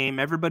from this game.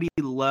 Everybody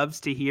loves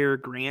to hear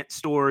Grant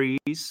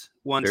stories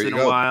once in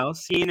a while,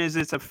 seeing as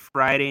it's a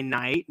Friday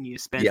night and you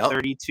spent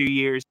 32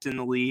 years in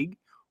the league.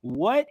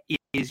 What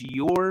is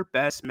your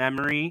best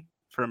memory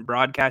from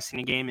broadcasting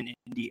a game in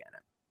Indiana?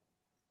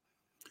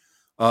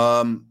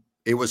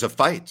 It was a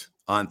fight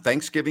on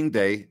Thanksgiving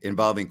Day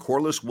involving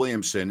Corliss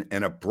Williamson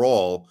and a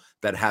brawl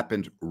that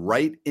happened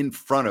right in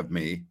front of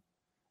me,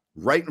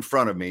 or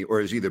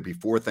it was either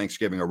before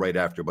Thanksgiving or right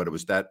after, but it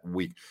was that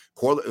week.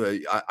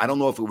 I don't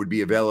know if it would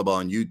be available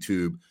on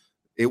YouTube.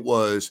 It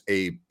was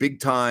a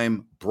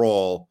big-time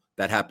brawl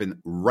that happened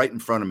right in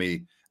front of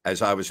me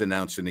as I was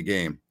announcing the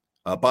game.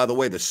 By the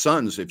way, the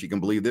Suns, if you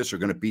can believe this, are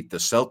going to beat the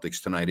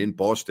Celtics tonight in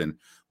Boston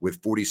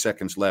with 40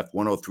 seconds left,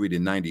 103 to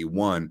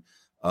 91.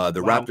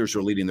 The Wow. Raptors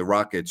are leading the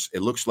Rockets.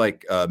 It looks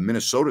like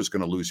Minnesota's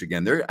going to lose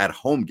again. They're at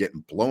home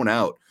getting blown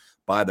out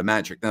by the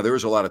Magic. Now, there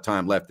is a lot of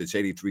time left. It's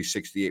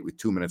 83-68 with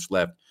 2 minutes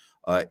left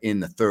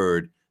in the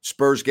third.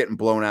 Spurs getting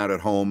blown out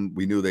at home.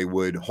 We knew they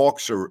would.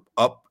 Hawks are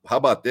up. How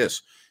about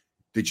this?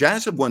 The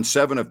Jazz have won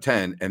 7 of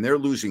 10, and they're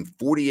losing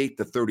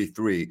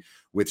 48-33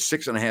 with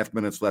 6.5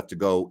 minutes left to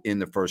go in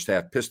the first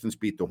half. Pistons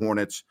beat the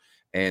Hornets,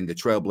 and the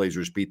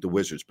Trailblazers beat the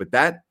Wizards. But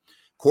that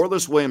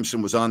Corliss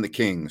Williamson was on the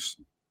Kings,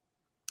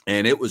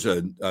 and it was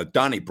a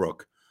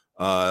Donnybrook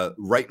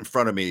right in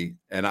front of me.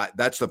 And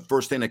that's the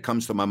first thing that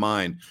comes to my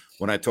mind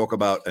when I talk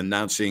about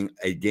announcing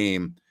a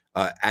game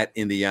at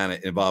Indiana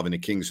involving the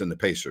Kings and the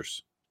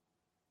Pacers.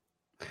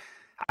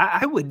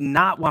 I would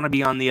not want to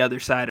be on the other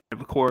side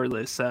of a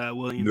Corliss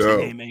Williamson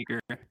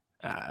haymaker.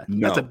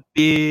 That's a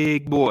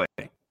big boy.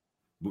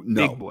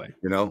 Big boy.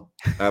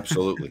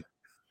 Absolutely.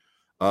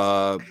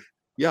 I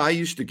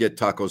used to get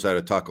tacos at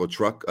a taco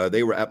truck.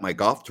 They were at my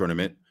golf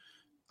tournament.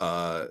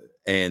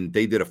 And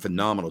they did a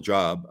phenomenal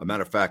job. A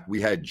matter of fact, we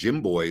had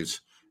Gym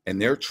Boys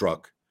and their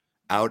truck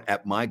out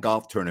at my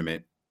golf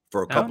tournament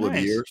for a couple of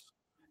years.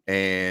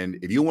 And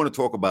if you want to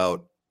talk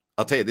about,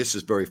 I'll tell you, this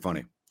is very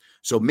funny.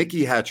 So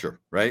Mickey Hatcher,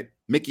 right?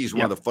 Mickey's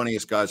one of the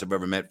funniest guys I've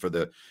ever met. For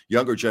the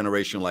younger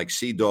generation like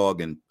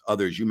Sea-Dog and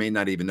others, you may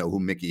not even know who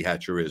Mickey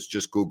Hatcher is.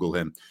 Just Google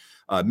him.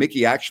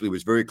 Mickey actually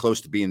was very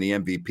close to being the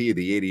MVP of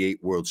the 88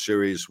 World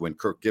Series when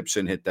Kirk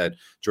Gibson hit that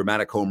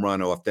dramatic home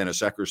run off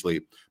Dennis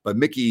Eckersley. But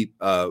Mickey,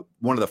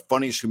 one of the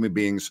funniest human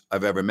beings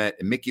I've ever met.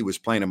 And Mickey was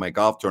playing in my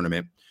golf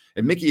tournament.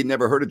 And Mickey had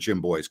never heard of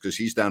Gym Boys because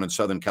he's down in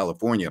Southern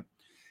California.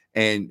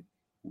 And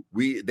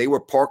they were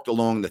parked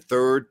along the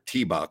third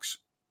tee box,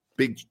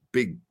 big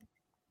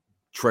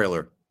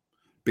trailer,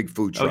 big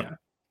food truck. Oh, yeah.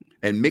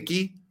 And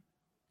Mickey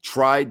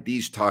tried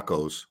these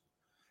tacos,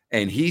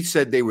 and he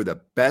said they were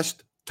the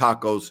best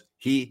tacos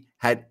he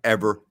had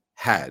ever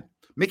had.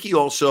 Mickey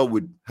also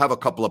would have a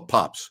couple of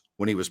pops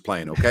when he was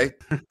playing, okay?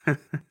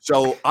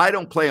 So I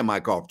don't play in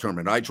my golf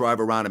tournament. I drive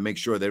around and make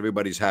sure that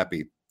everybody's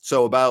happy.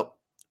 So about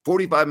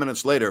 45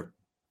 minutes later,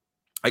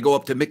 I go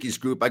up to Mickey's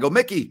group. I go,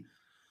 Mickey,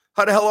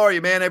 how the hell are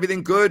you, man?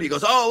 Everything good? He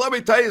goes, oh, let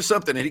me tell you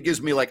something. And he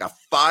gives me like a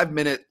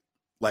 5-minute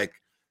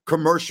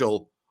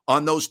commercial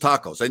on those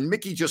tacos. And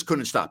Mickey just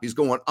couldn't stop. He's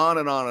going on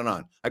and on and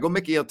on. I go,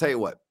 Mickey, I'll tell you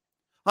what.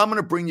 I'm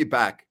going to bring you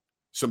back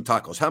some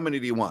tacos. How many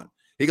do you want?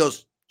 He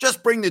goes,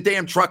 just bring the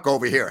damn truck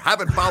over here.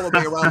 Have it follow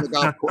me around the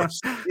golf course.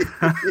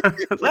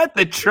 Let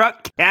the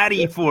truck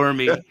caddy for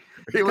me.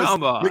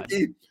 Come on.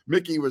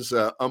 Mickey was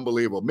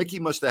unbelievable. Mickey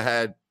must have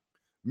had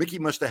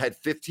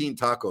 15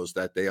 tacos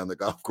that day on the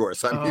golf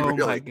course. I mean,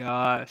 really. My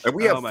gosh. And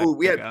we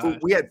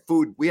had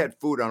food. We had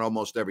food on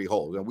almost every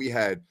hole. And we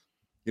had,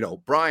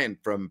 Brian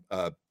from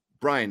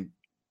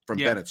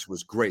Bennett's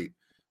was great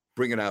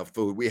bringing out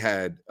food. We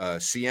had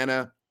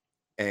Sienna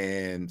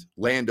and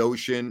Land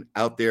Ocean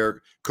out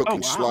there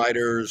cooking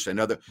sliders and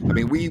other. I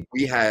mean, we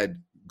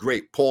had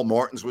great. Paul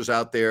Martins was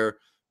out there.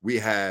 We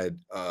had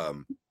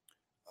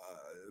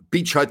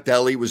Beach Hut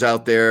Deli was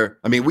out there.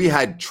 I mean, we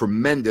had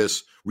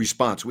tremendous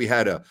response. We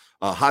had a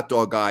hot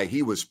dog guy.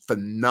 He was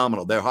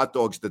phenomenal. Their hot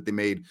dogs that they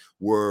made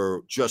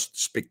were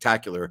just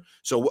spectacular.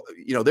 So,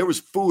 there was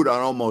food on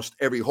almost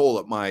every hole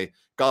at my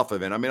golf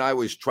event. I mean, I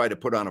always try to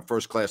put on a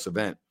first-class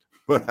event,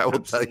 but I will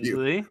tell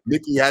you,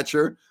 Mickey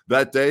Hatcher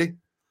that day,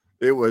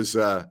 it was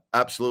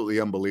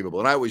absolutely unbelievable.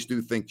 And I always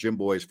do thank Gym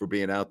Boys for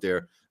being out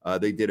there.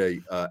 They did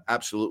a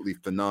absolutely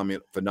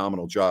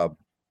phenomenal job.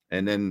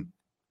 And then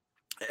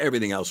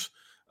everything else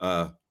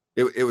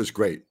It was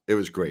great. It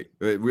was great.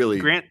 It really,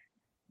 Grant,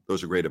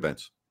 those are great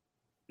events.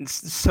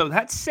 so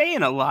that's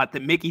saying a lot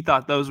that Mickey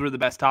thought those were the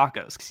best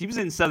tacos because he was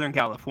in Southern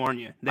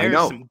California. There's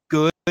know. some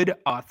good,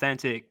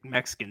 authentic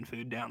Mexican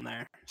food down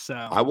there. So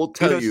I will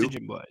tell kudos you, to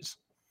Jim Boys.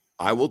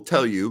 I will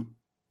tell you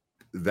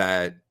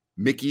that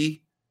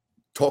Mickey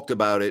talked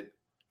about it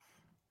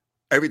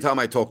every time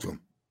I talk to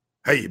him.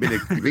 Hey, you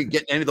been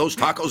getting any of those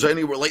tacos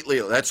anywhere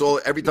lately? That's all.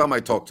 Every time I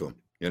talk to him,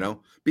 you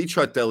know, Beach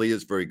Hut Deli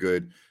is very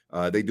good.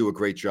 They do a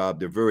great job.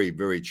 They're very,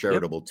 very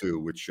charitable too,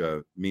 which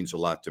means a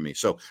lot to me.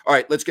 So, all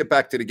right, let's get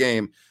back to the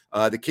game.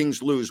 The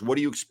Kings lose. What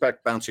do you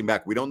expect bouncing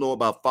back? We don't know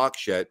about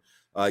Fox yet.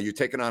 You're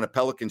taking on a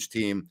Pelicans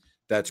team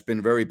that's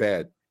been very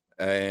bad.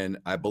 And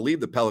I believe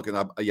the Pelicans,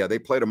 they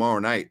play tomorrow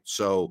night.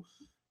 So,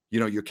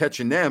 you know, you're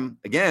catching them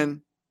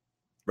again,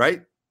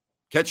 right?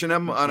 Catching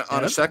them on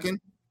a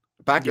second,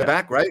 back to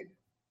back, right?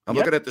 I'm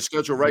looking at the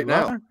schedule right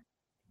now.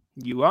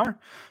 You are.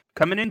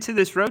 Coming into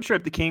this road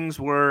trip, the Kings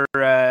were they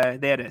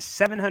had a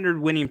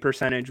 .700 winning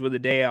percentage with a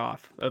day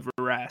off of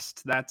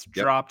rest. That's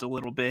dropped a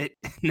little bit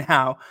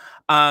now.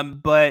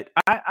 But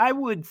I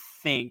would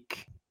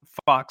think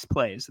Fox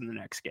plays in the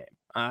next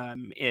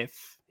game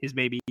if his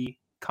baby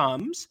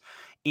comes.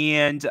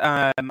 And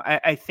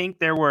I think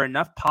there were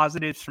enough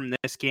positives from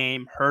this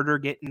game. Herder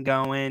getting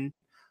going.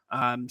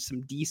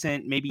 Some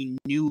decent, maybe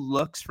new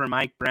looks for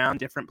Mike Brown,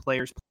 different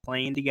players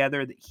playing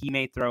together that he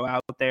may throw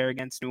out there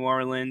against New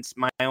Orleans.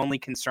 My only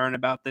concern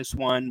about this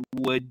one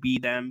would be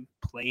them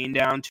playing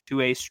down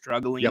to a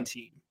struggling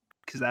team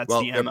because that's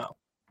the MO.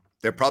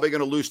 They're probably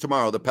going to lose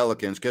tomorrow, the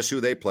Pelicans. Guess who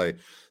they play?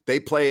 They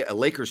play a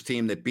Lakers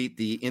team that beat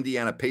the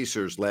Indiana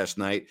Pacers last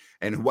night.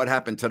 And what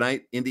happened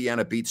tonight?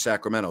 Indiana beat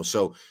Sacramento.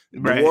 So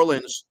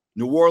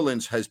New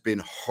Orleans has been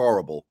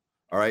horrible.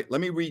 All right,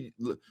 let me read.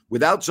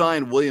 Without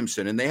Zion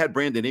Williamson, and they had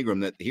Brandon Ingram,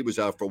 that he was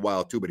out for a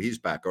while too, but he's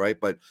back. All right,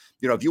 but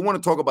you know, if you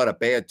want to talk about a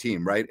bad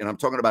team, right? And I'm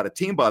talking about a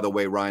team, by the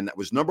way, Ryan, that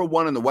was number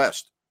one in the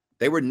West.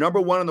 They were number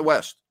one in the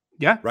West.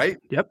 Yeah. Right.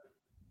 Yep.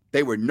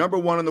 They were number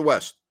one in the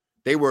West.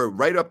 They were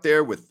right up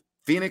there with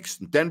Phoenix,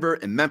 Denver,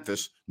 and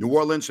Memphis. New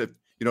Orleans, if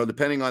you know,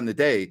 depending on the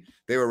day,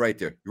 they were right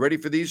there. You ready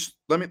for these?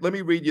 Let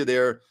me read you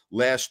their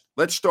last.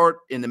 Let's start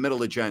in the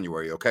middle of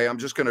January. Okay, I'm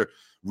just going to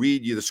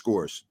read you the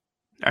scores.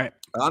 All right.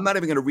 I'm not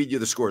even going to read you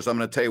the scores. I'm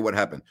going to tell you what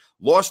happened.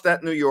 Lost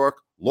at New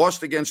York,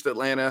 lost against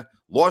Atlanta,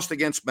 lost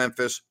against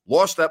Memphis,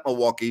 lost at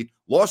Milwaukee,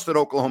 lost at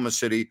Oklahoma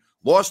City,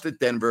 lost at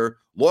Denver,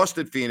 lost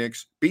at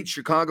Phoenix, beat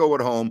Chicago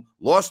at home,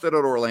 lost at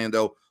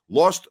Orlando,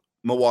 lost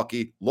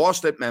Milwaukee,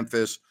 lost at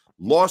Memphis,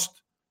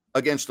 lost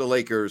against the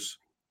Lakers.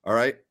 All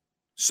right.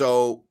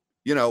 So,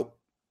 you know,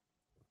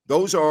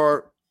 those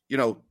are, you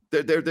know,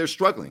 they're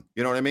struggling.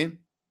 You know what I mean?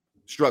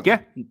 Struggling.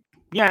 Yeah.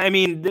 Yeah, I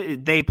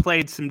mean, they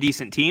played some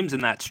decent teams in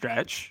that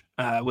stretch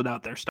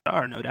without their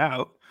star, no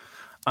doubt.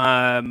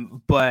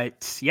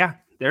 But, yeah,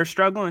 they're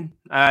struggling.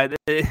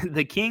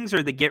 The Kings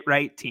are the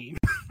get-right team.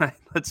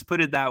 Let's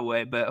put it that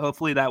way, but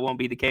hopefully that won't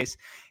be the case.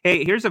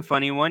 Hey, here's a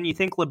funny one. You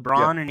think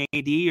LeBron and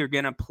AD are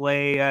going to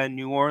play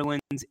New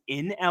Orleans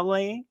in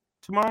L.A.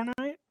 tomorrow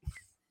night?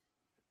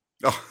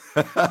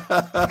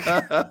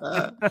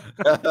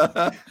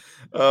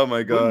 Oh,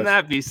 my God. Wouldn't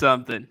that be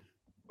something?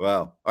 Wow.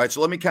 All right,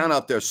 so let me count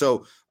out there.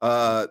 So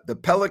the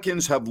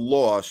Pelicans have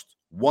lost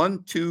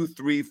 1, 2,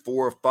 3,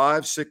 4,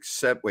 5, 6,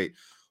 7. Wait,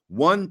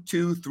 1,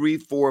 2, 3,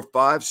 4,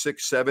 5,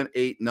 6, 7,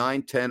 8,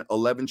 9, 10,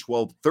 11,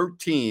 12,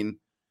 13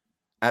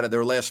 out of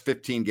their last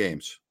 15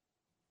 games.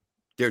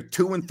 They're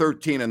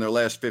 2-13 in their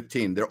last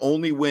 15. Their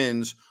only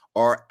wins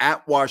are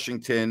at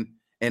Washington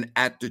and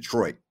at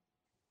Detroit.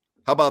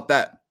 How about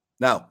that?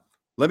 Now,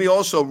 let me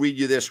also read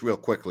you this real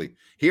quickly.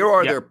 Here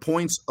are their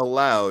points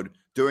allowed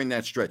during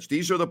that stretch.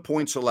 These are the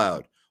points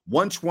allowed: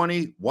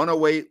 120,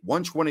 108,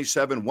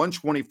 127,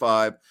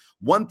 125,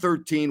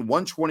 113,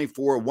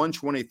 124,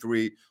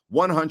 123,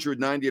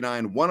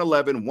 199,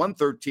 111,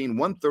 113,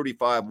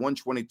 135,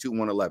 122,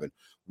 111.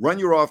 Run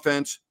your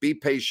offense, be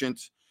patient,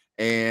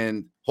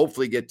 and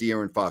hopefully get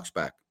De'Aaron Fox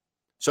back.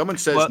 Someone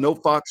says no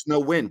Fox,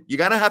 no win. You're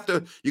gonna have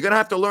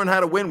to learn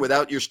how to win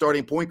without your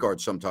starting point guard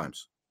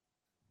sometimes.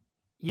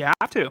 You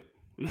have to.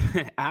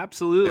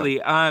 Absolutely.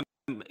 Yeah.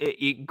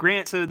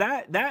 Grant, so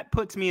that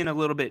puts me in a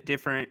little bit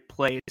different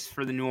place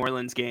for the New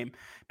Orleans game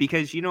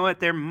because you know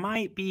what? There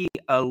might be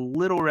a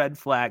little red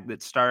flag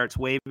that starts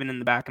waving in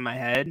the back of my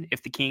head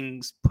if the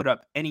Kings put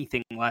up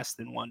anything less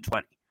than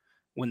 120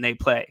 when they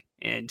play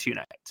in 2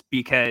 nights.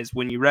 Because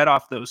when you read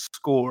off those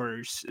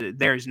scores,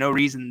 there's no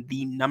reason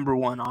the number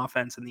one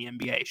offense in the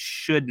NBA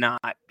should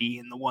not be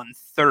in the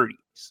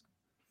 130s.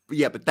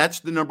 Yeah, but that's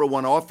the number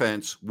one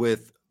offense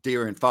with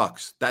De'Aaron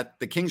Fox. That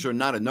the Kings are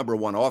not a number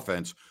one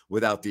offense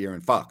without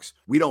De'Aaron Fox.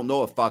 We don't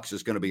know if Fox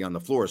is going to be on the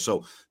floor.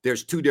 So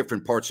there's 2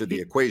 different parts of the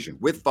equation.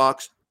 With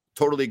Fox,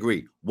 totally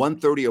agree.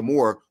 130 or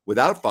more.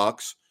 Without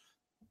Fox,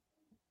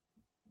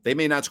 they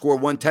may not score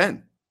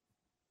 110.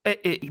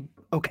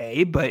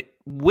 Okay, but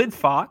with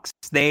Fox,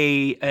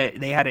 they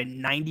had a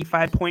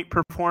 95-point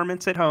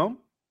performance at home.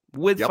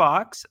 With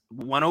Fox,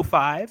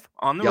 105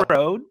 on the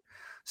road.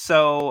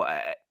 So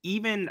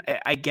even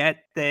I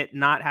get that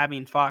not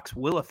having Fox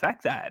will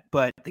affect that,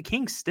 but the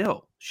Kings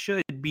still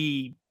should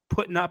be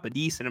putting up a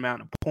decent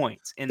amount of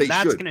points. And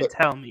that's going to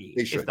tell me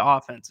if the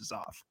offense is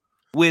off.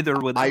 With or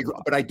without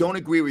Fox. But I don't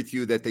agree with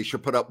you that they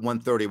should put up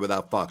 130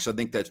 without Fox. I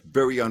think that's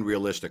very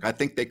unrealistic. I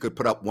think they could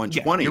put up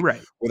 120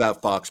 without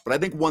Fox, but I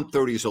think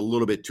 130 is a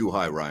little bit too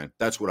high, Ryan.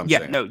 That's what I'm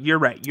saying. No, you're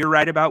right. You're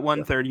right about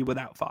 130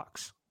 without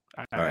Fox.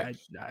 I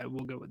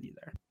will go with you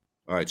there.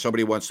 All right.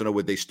 Somebody wants to know,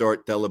 would they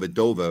start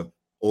Dellavedova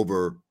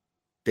over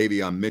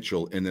Davion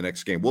Mitchell in the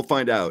next game? We'll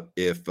find out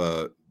if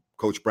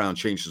Coach Brown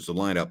changes the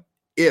lineup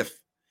if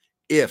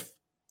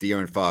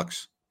De'Aaron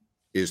Fox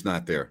is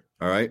not there.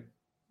 All right.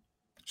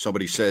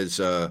 Somebody says,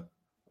 are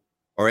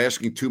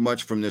asking too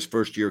much from this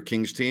first-year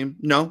Kings team?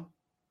 No,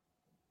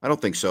 I don't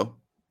think so.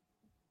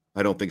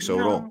 I don't think so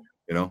at all,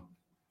 you know.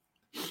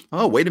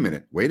 Oh, wait a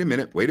minute.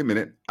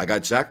 I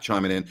got Zach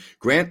chiming in.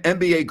 Grant,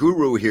 NBA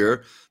Guru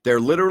here.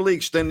 They're literally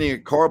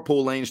extending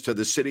carpool lanes to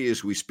the city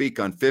as we speak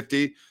on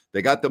 50.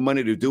 They got the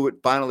money to do it.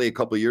 Finally, a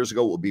couple of years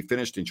ago, it will be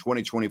finished in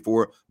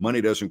 2024.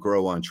 Money doesn't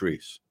grow on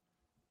trees.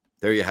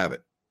 There you have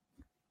it.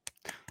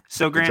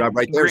 So, Grant, good job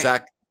right there,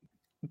 Zach.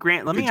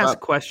 Grant, let me ask a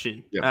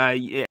question. Yeah.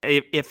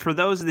 If for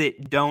those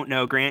that don't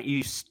know, Grant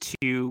used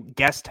to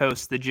guest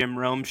host the Jim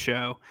Rome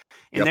show,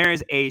 and there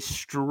is a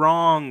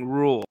strong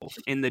rule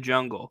in the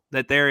jungle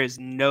that there is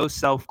no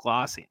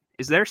self-glossing.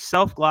 Is there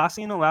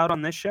self-glossing allowed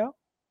on this show?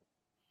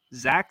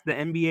 Zach, the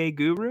NBA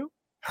Guru?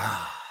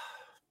 I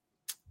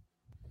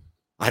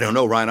don't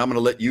know, Ryan. I'm going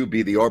to let you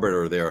be the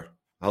arbiter there.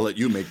 I'll let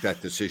you make that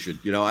decision.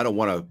 You know, I don't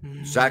want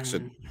to. Zach's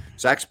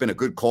been a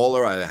good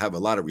caller. I have a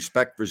lot of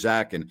respect for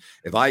Zach, and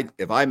if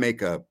I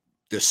make a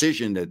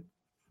decision that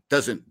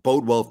doesn't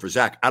bode well for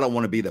Zach, I don't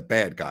want to be the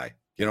bad guy.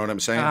 You know what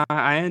I'm saying?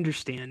 I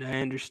understand.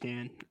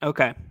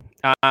 Okay,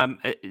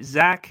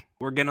 Zach,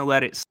 we're gonna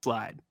let it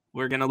slide.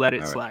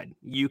 Slide.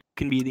 You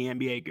can be the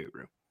NBA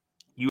Guru.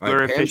 You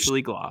are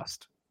officially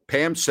glossed.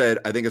 Pam said,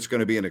 "I think it's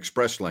going to be an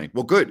express lane."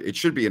 Well, good. It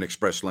should be an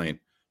express lane.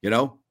 You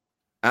know,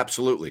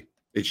 absolutely,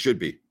 it should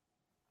be.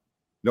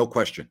 No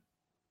question.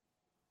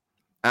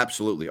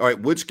 Absolutely. All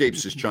right,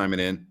 Woodscapes is chiming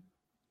in.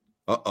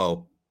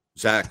 Uh-oh.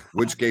 Zach,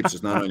 Woodscapes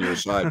is not on your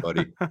side,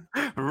 buddy.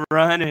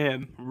 Run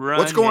him.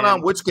 What's going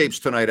on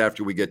Woodscapes tonight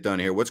after we get done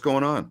here? What's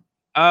going on?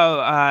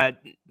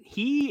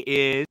 He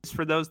is,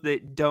 for those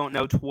that don't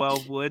know,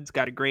 12 Woods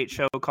got a great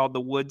show called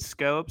The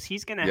Woodscopes.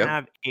 He's going to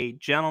have a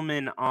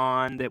gentleman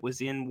on that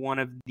was in one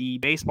of the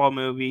baseball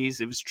movies.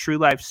 It was True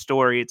Life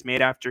Story. It's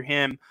made after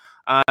him.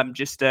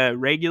 Just a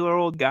regular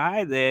old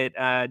guy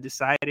that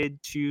decided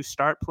to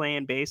start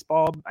playing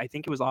baseball. I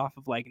think it was off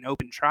of like an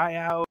open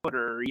tryout,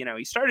 or, you know,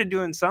 he started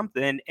doing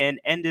something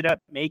and ended up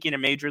making a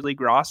major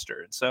league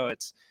roster. And so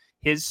it's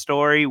his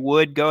story.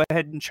 Would go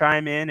ahead and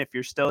chime in if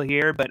you're still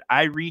here, but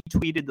I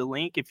retweeted the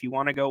link if you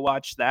want to go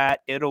watch that.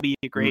 It'll be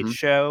a great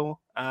show.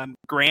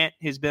 Grant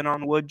has been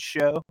on Wood's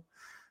show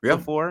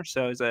before,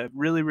 so it's a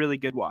really, really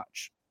good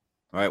watch.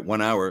 All right,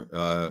 1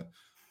 hour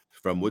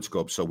from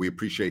Woodscope, so we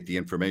appreciate the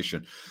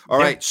information. All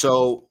right,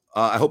 so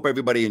I hope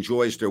everybody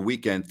enjoys their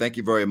weekend. Thank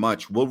you very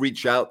much. We'll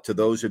reach out to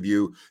those of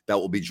you that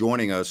will be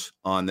joining us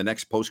on the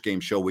next post-game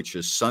show, which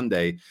is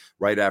Sunday,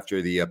 right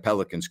after the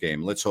Pelicans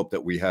game. Let's hope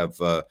that we have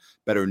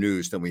better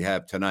news than we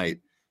have tonight.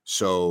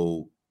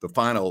 So the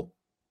final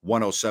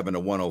 107 to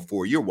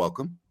 104, you're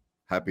welcome.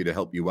 Happy to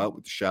help you out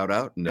with the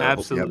shout-out, and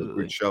hope you have a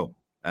good show.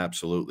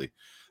 Absolutely.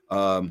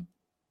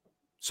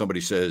 Somebody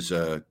says,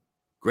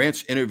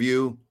 Grant's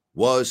interview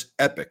was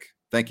epic.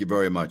 Thank you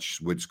very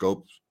much,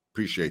 Woodscope.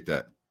 Appreciate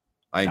that.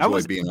 I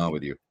enjoyed being on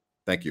with you.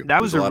 Thank you.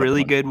 That was a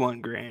really good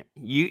one, Grant.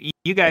 You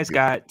guys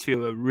got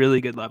to a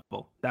really good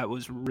level. That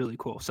was really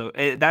cool. So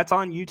that's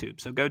on YouTube.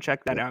 So go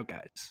check that out,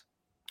 guys.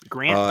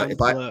 Grant.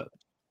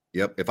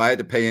 If I had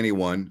to pay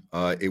anyone,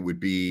 it would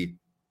be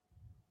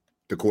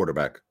the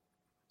quarterback.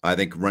 I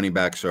think running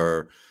backs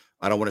are,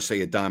 I don't want to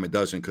say a dime a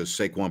dozen because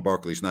Saquon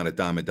Barkley's not a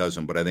dime a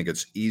dozen, but I think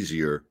it's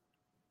easier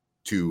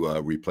to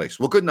replace.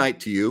 Well, good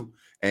night to you.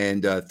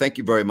 And thank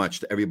you very much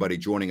to everybody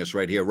joining us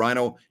right here.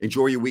 Rhino,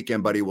 enjoy your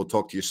weekend, buddy. We'll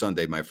talk to you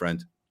Sunday, my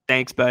friend.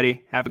 Thanks,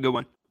 buddy. Have a good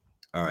one.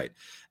 All right.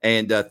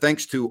 And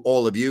thanks to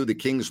all of you. The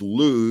Kings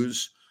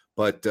lose,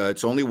 but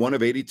it's only 1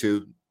 of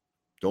 82.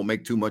 Don't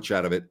make too much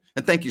out of it.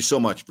 And thank you so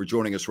much for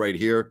joining us right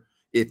here.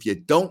 If you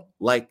don't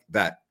like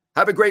that,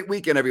 have a great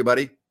weekend,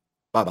 everybody.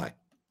 Bye-bye.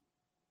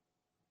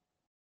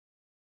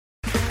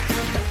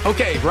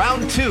 Okay,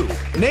 round 2.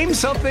 Name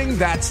something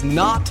that's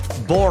not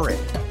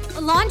boring.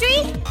 A laundry?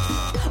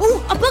 Ooh,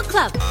 a book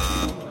club.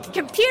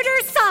 Computer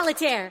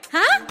solitaire,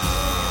 huh?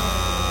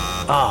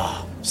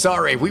 Ah,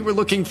 sorry, we were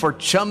looking for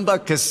Chumba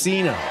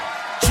Casino.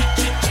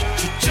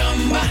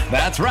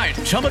 That's right,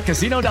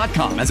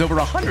 ChumbaCasino.com has over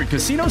 100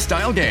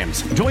 casino-style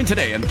games. Join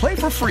today and play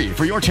for free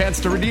for your chance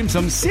to redeem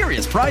some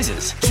serious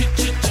prizes.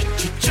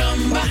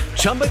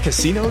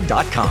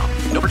 ChumbaCasino.com.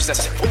 No purchase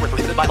necessary. Void where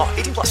prohibited by law.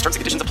 18+ terms and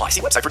conditions apply.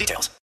 See website for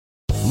details.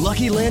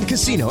 Lucky Land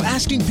Casino,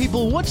 asking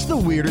people, what's the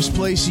weirdest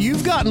place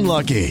you've gotten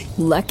lucky?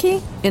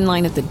 Lucky? In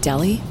line at the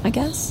deli, I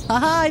guess?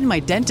 Aha, in my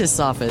dentist's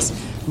office.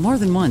 More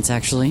than once,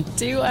 actually.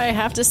 Do I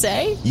have to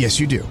say?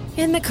 Yes, you do.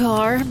 In the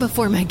car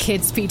before my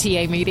kids'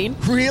 PTA meeting.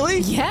 Really?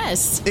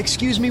 Yes.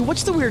 Excuse me,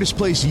 what's the weirdest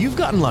place you've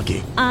gotten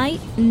lucky? I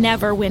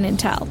never win and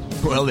tell.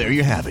 Well, there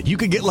you have it. You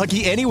can get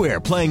lucky anywhere,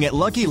 playing at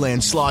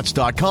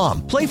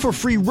LuckyLandSlots.com. Play for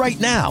free right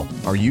now.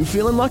 Are you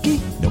feeling lucky?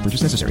 No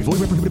purchase necessary.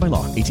 Void where prohibited by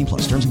law.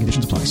 18+. Terms and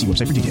conditions apply. See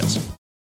website for details.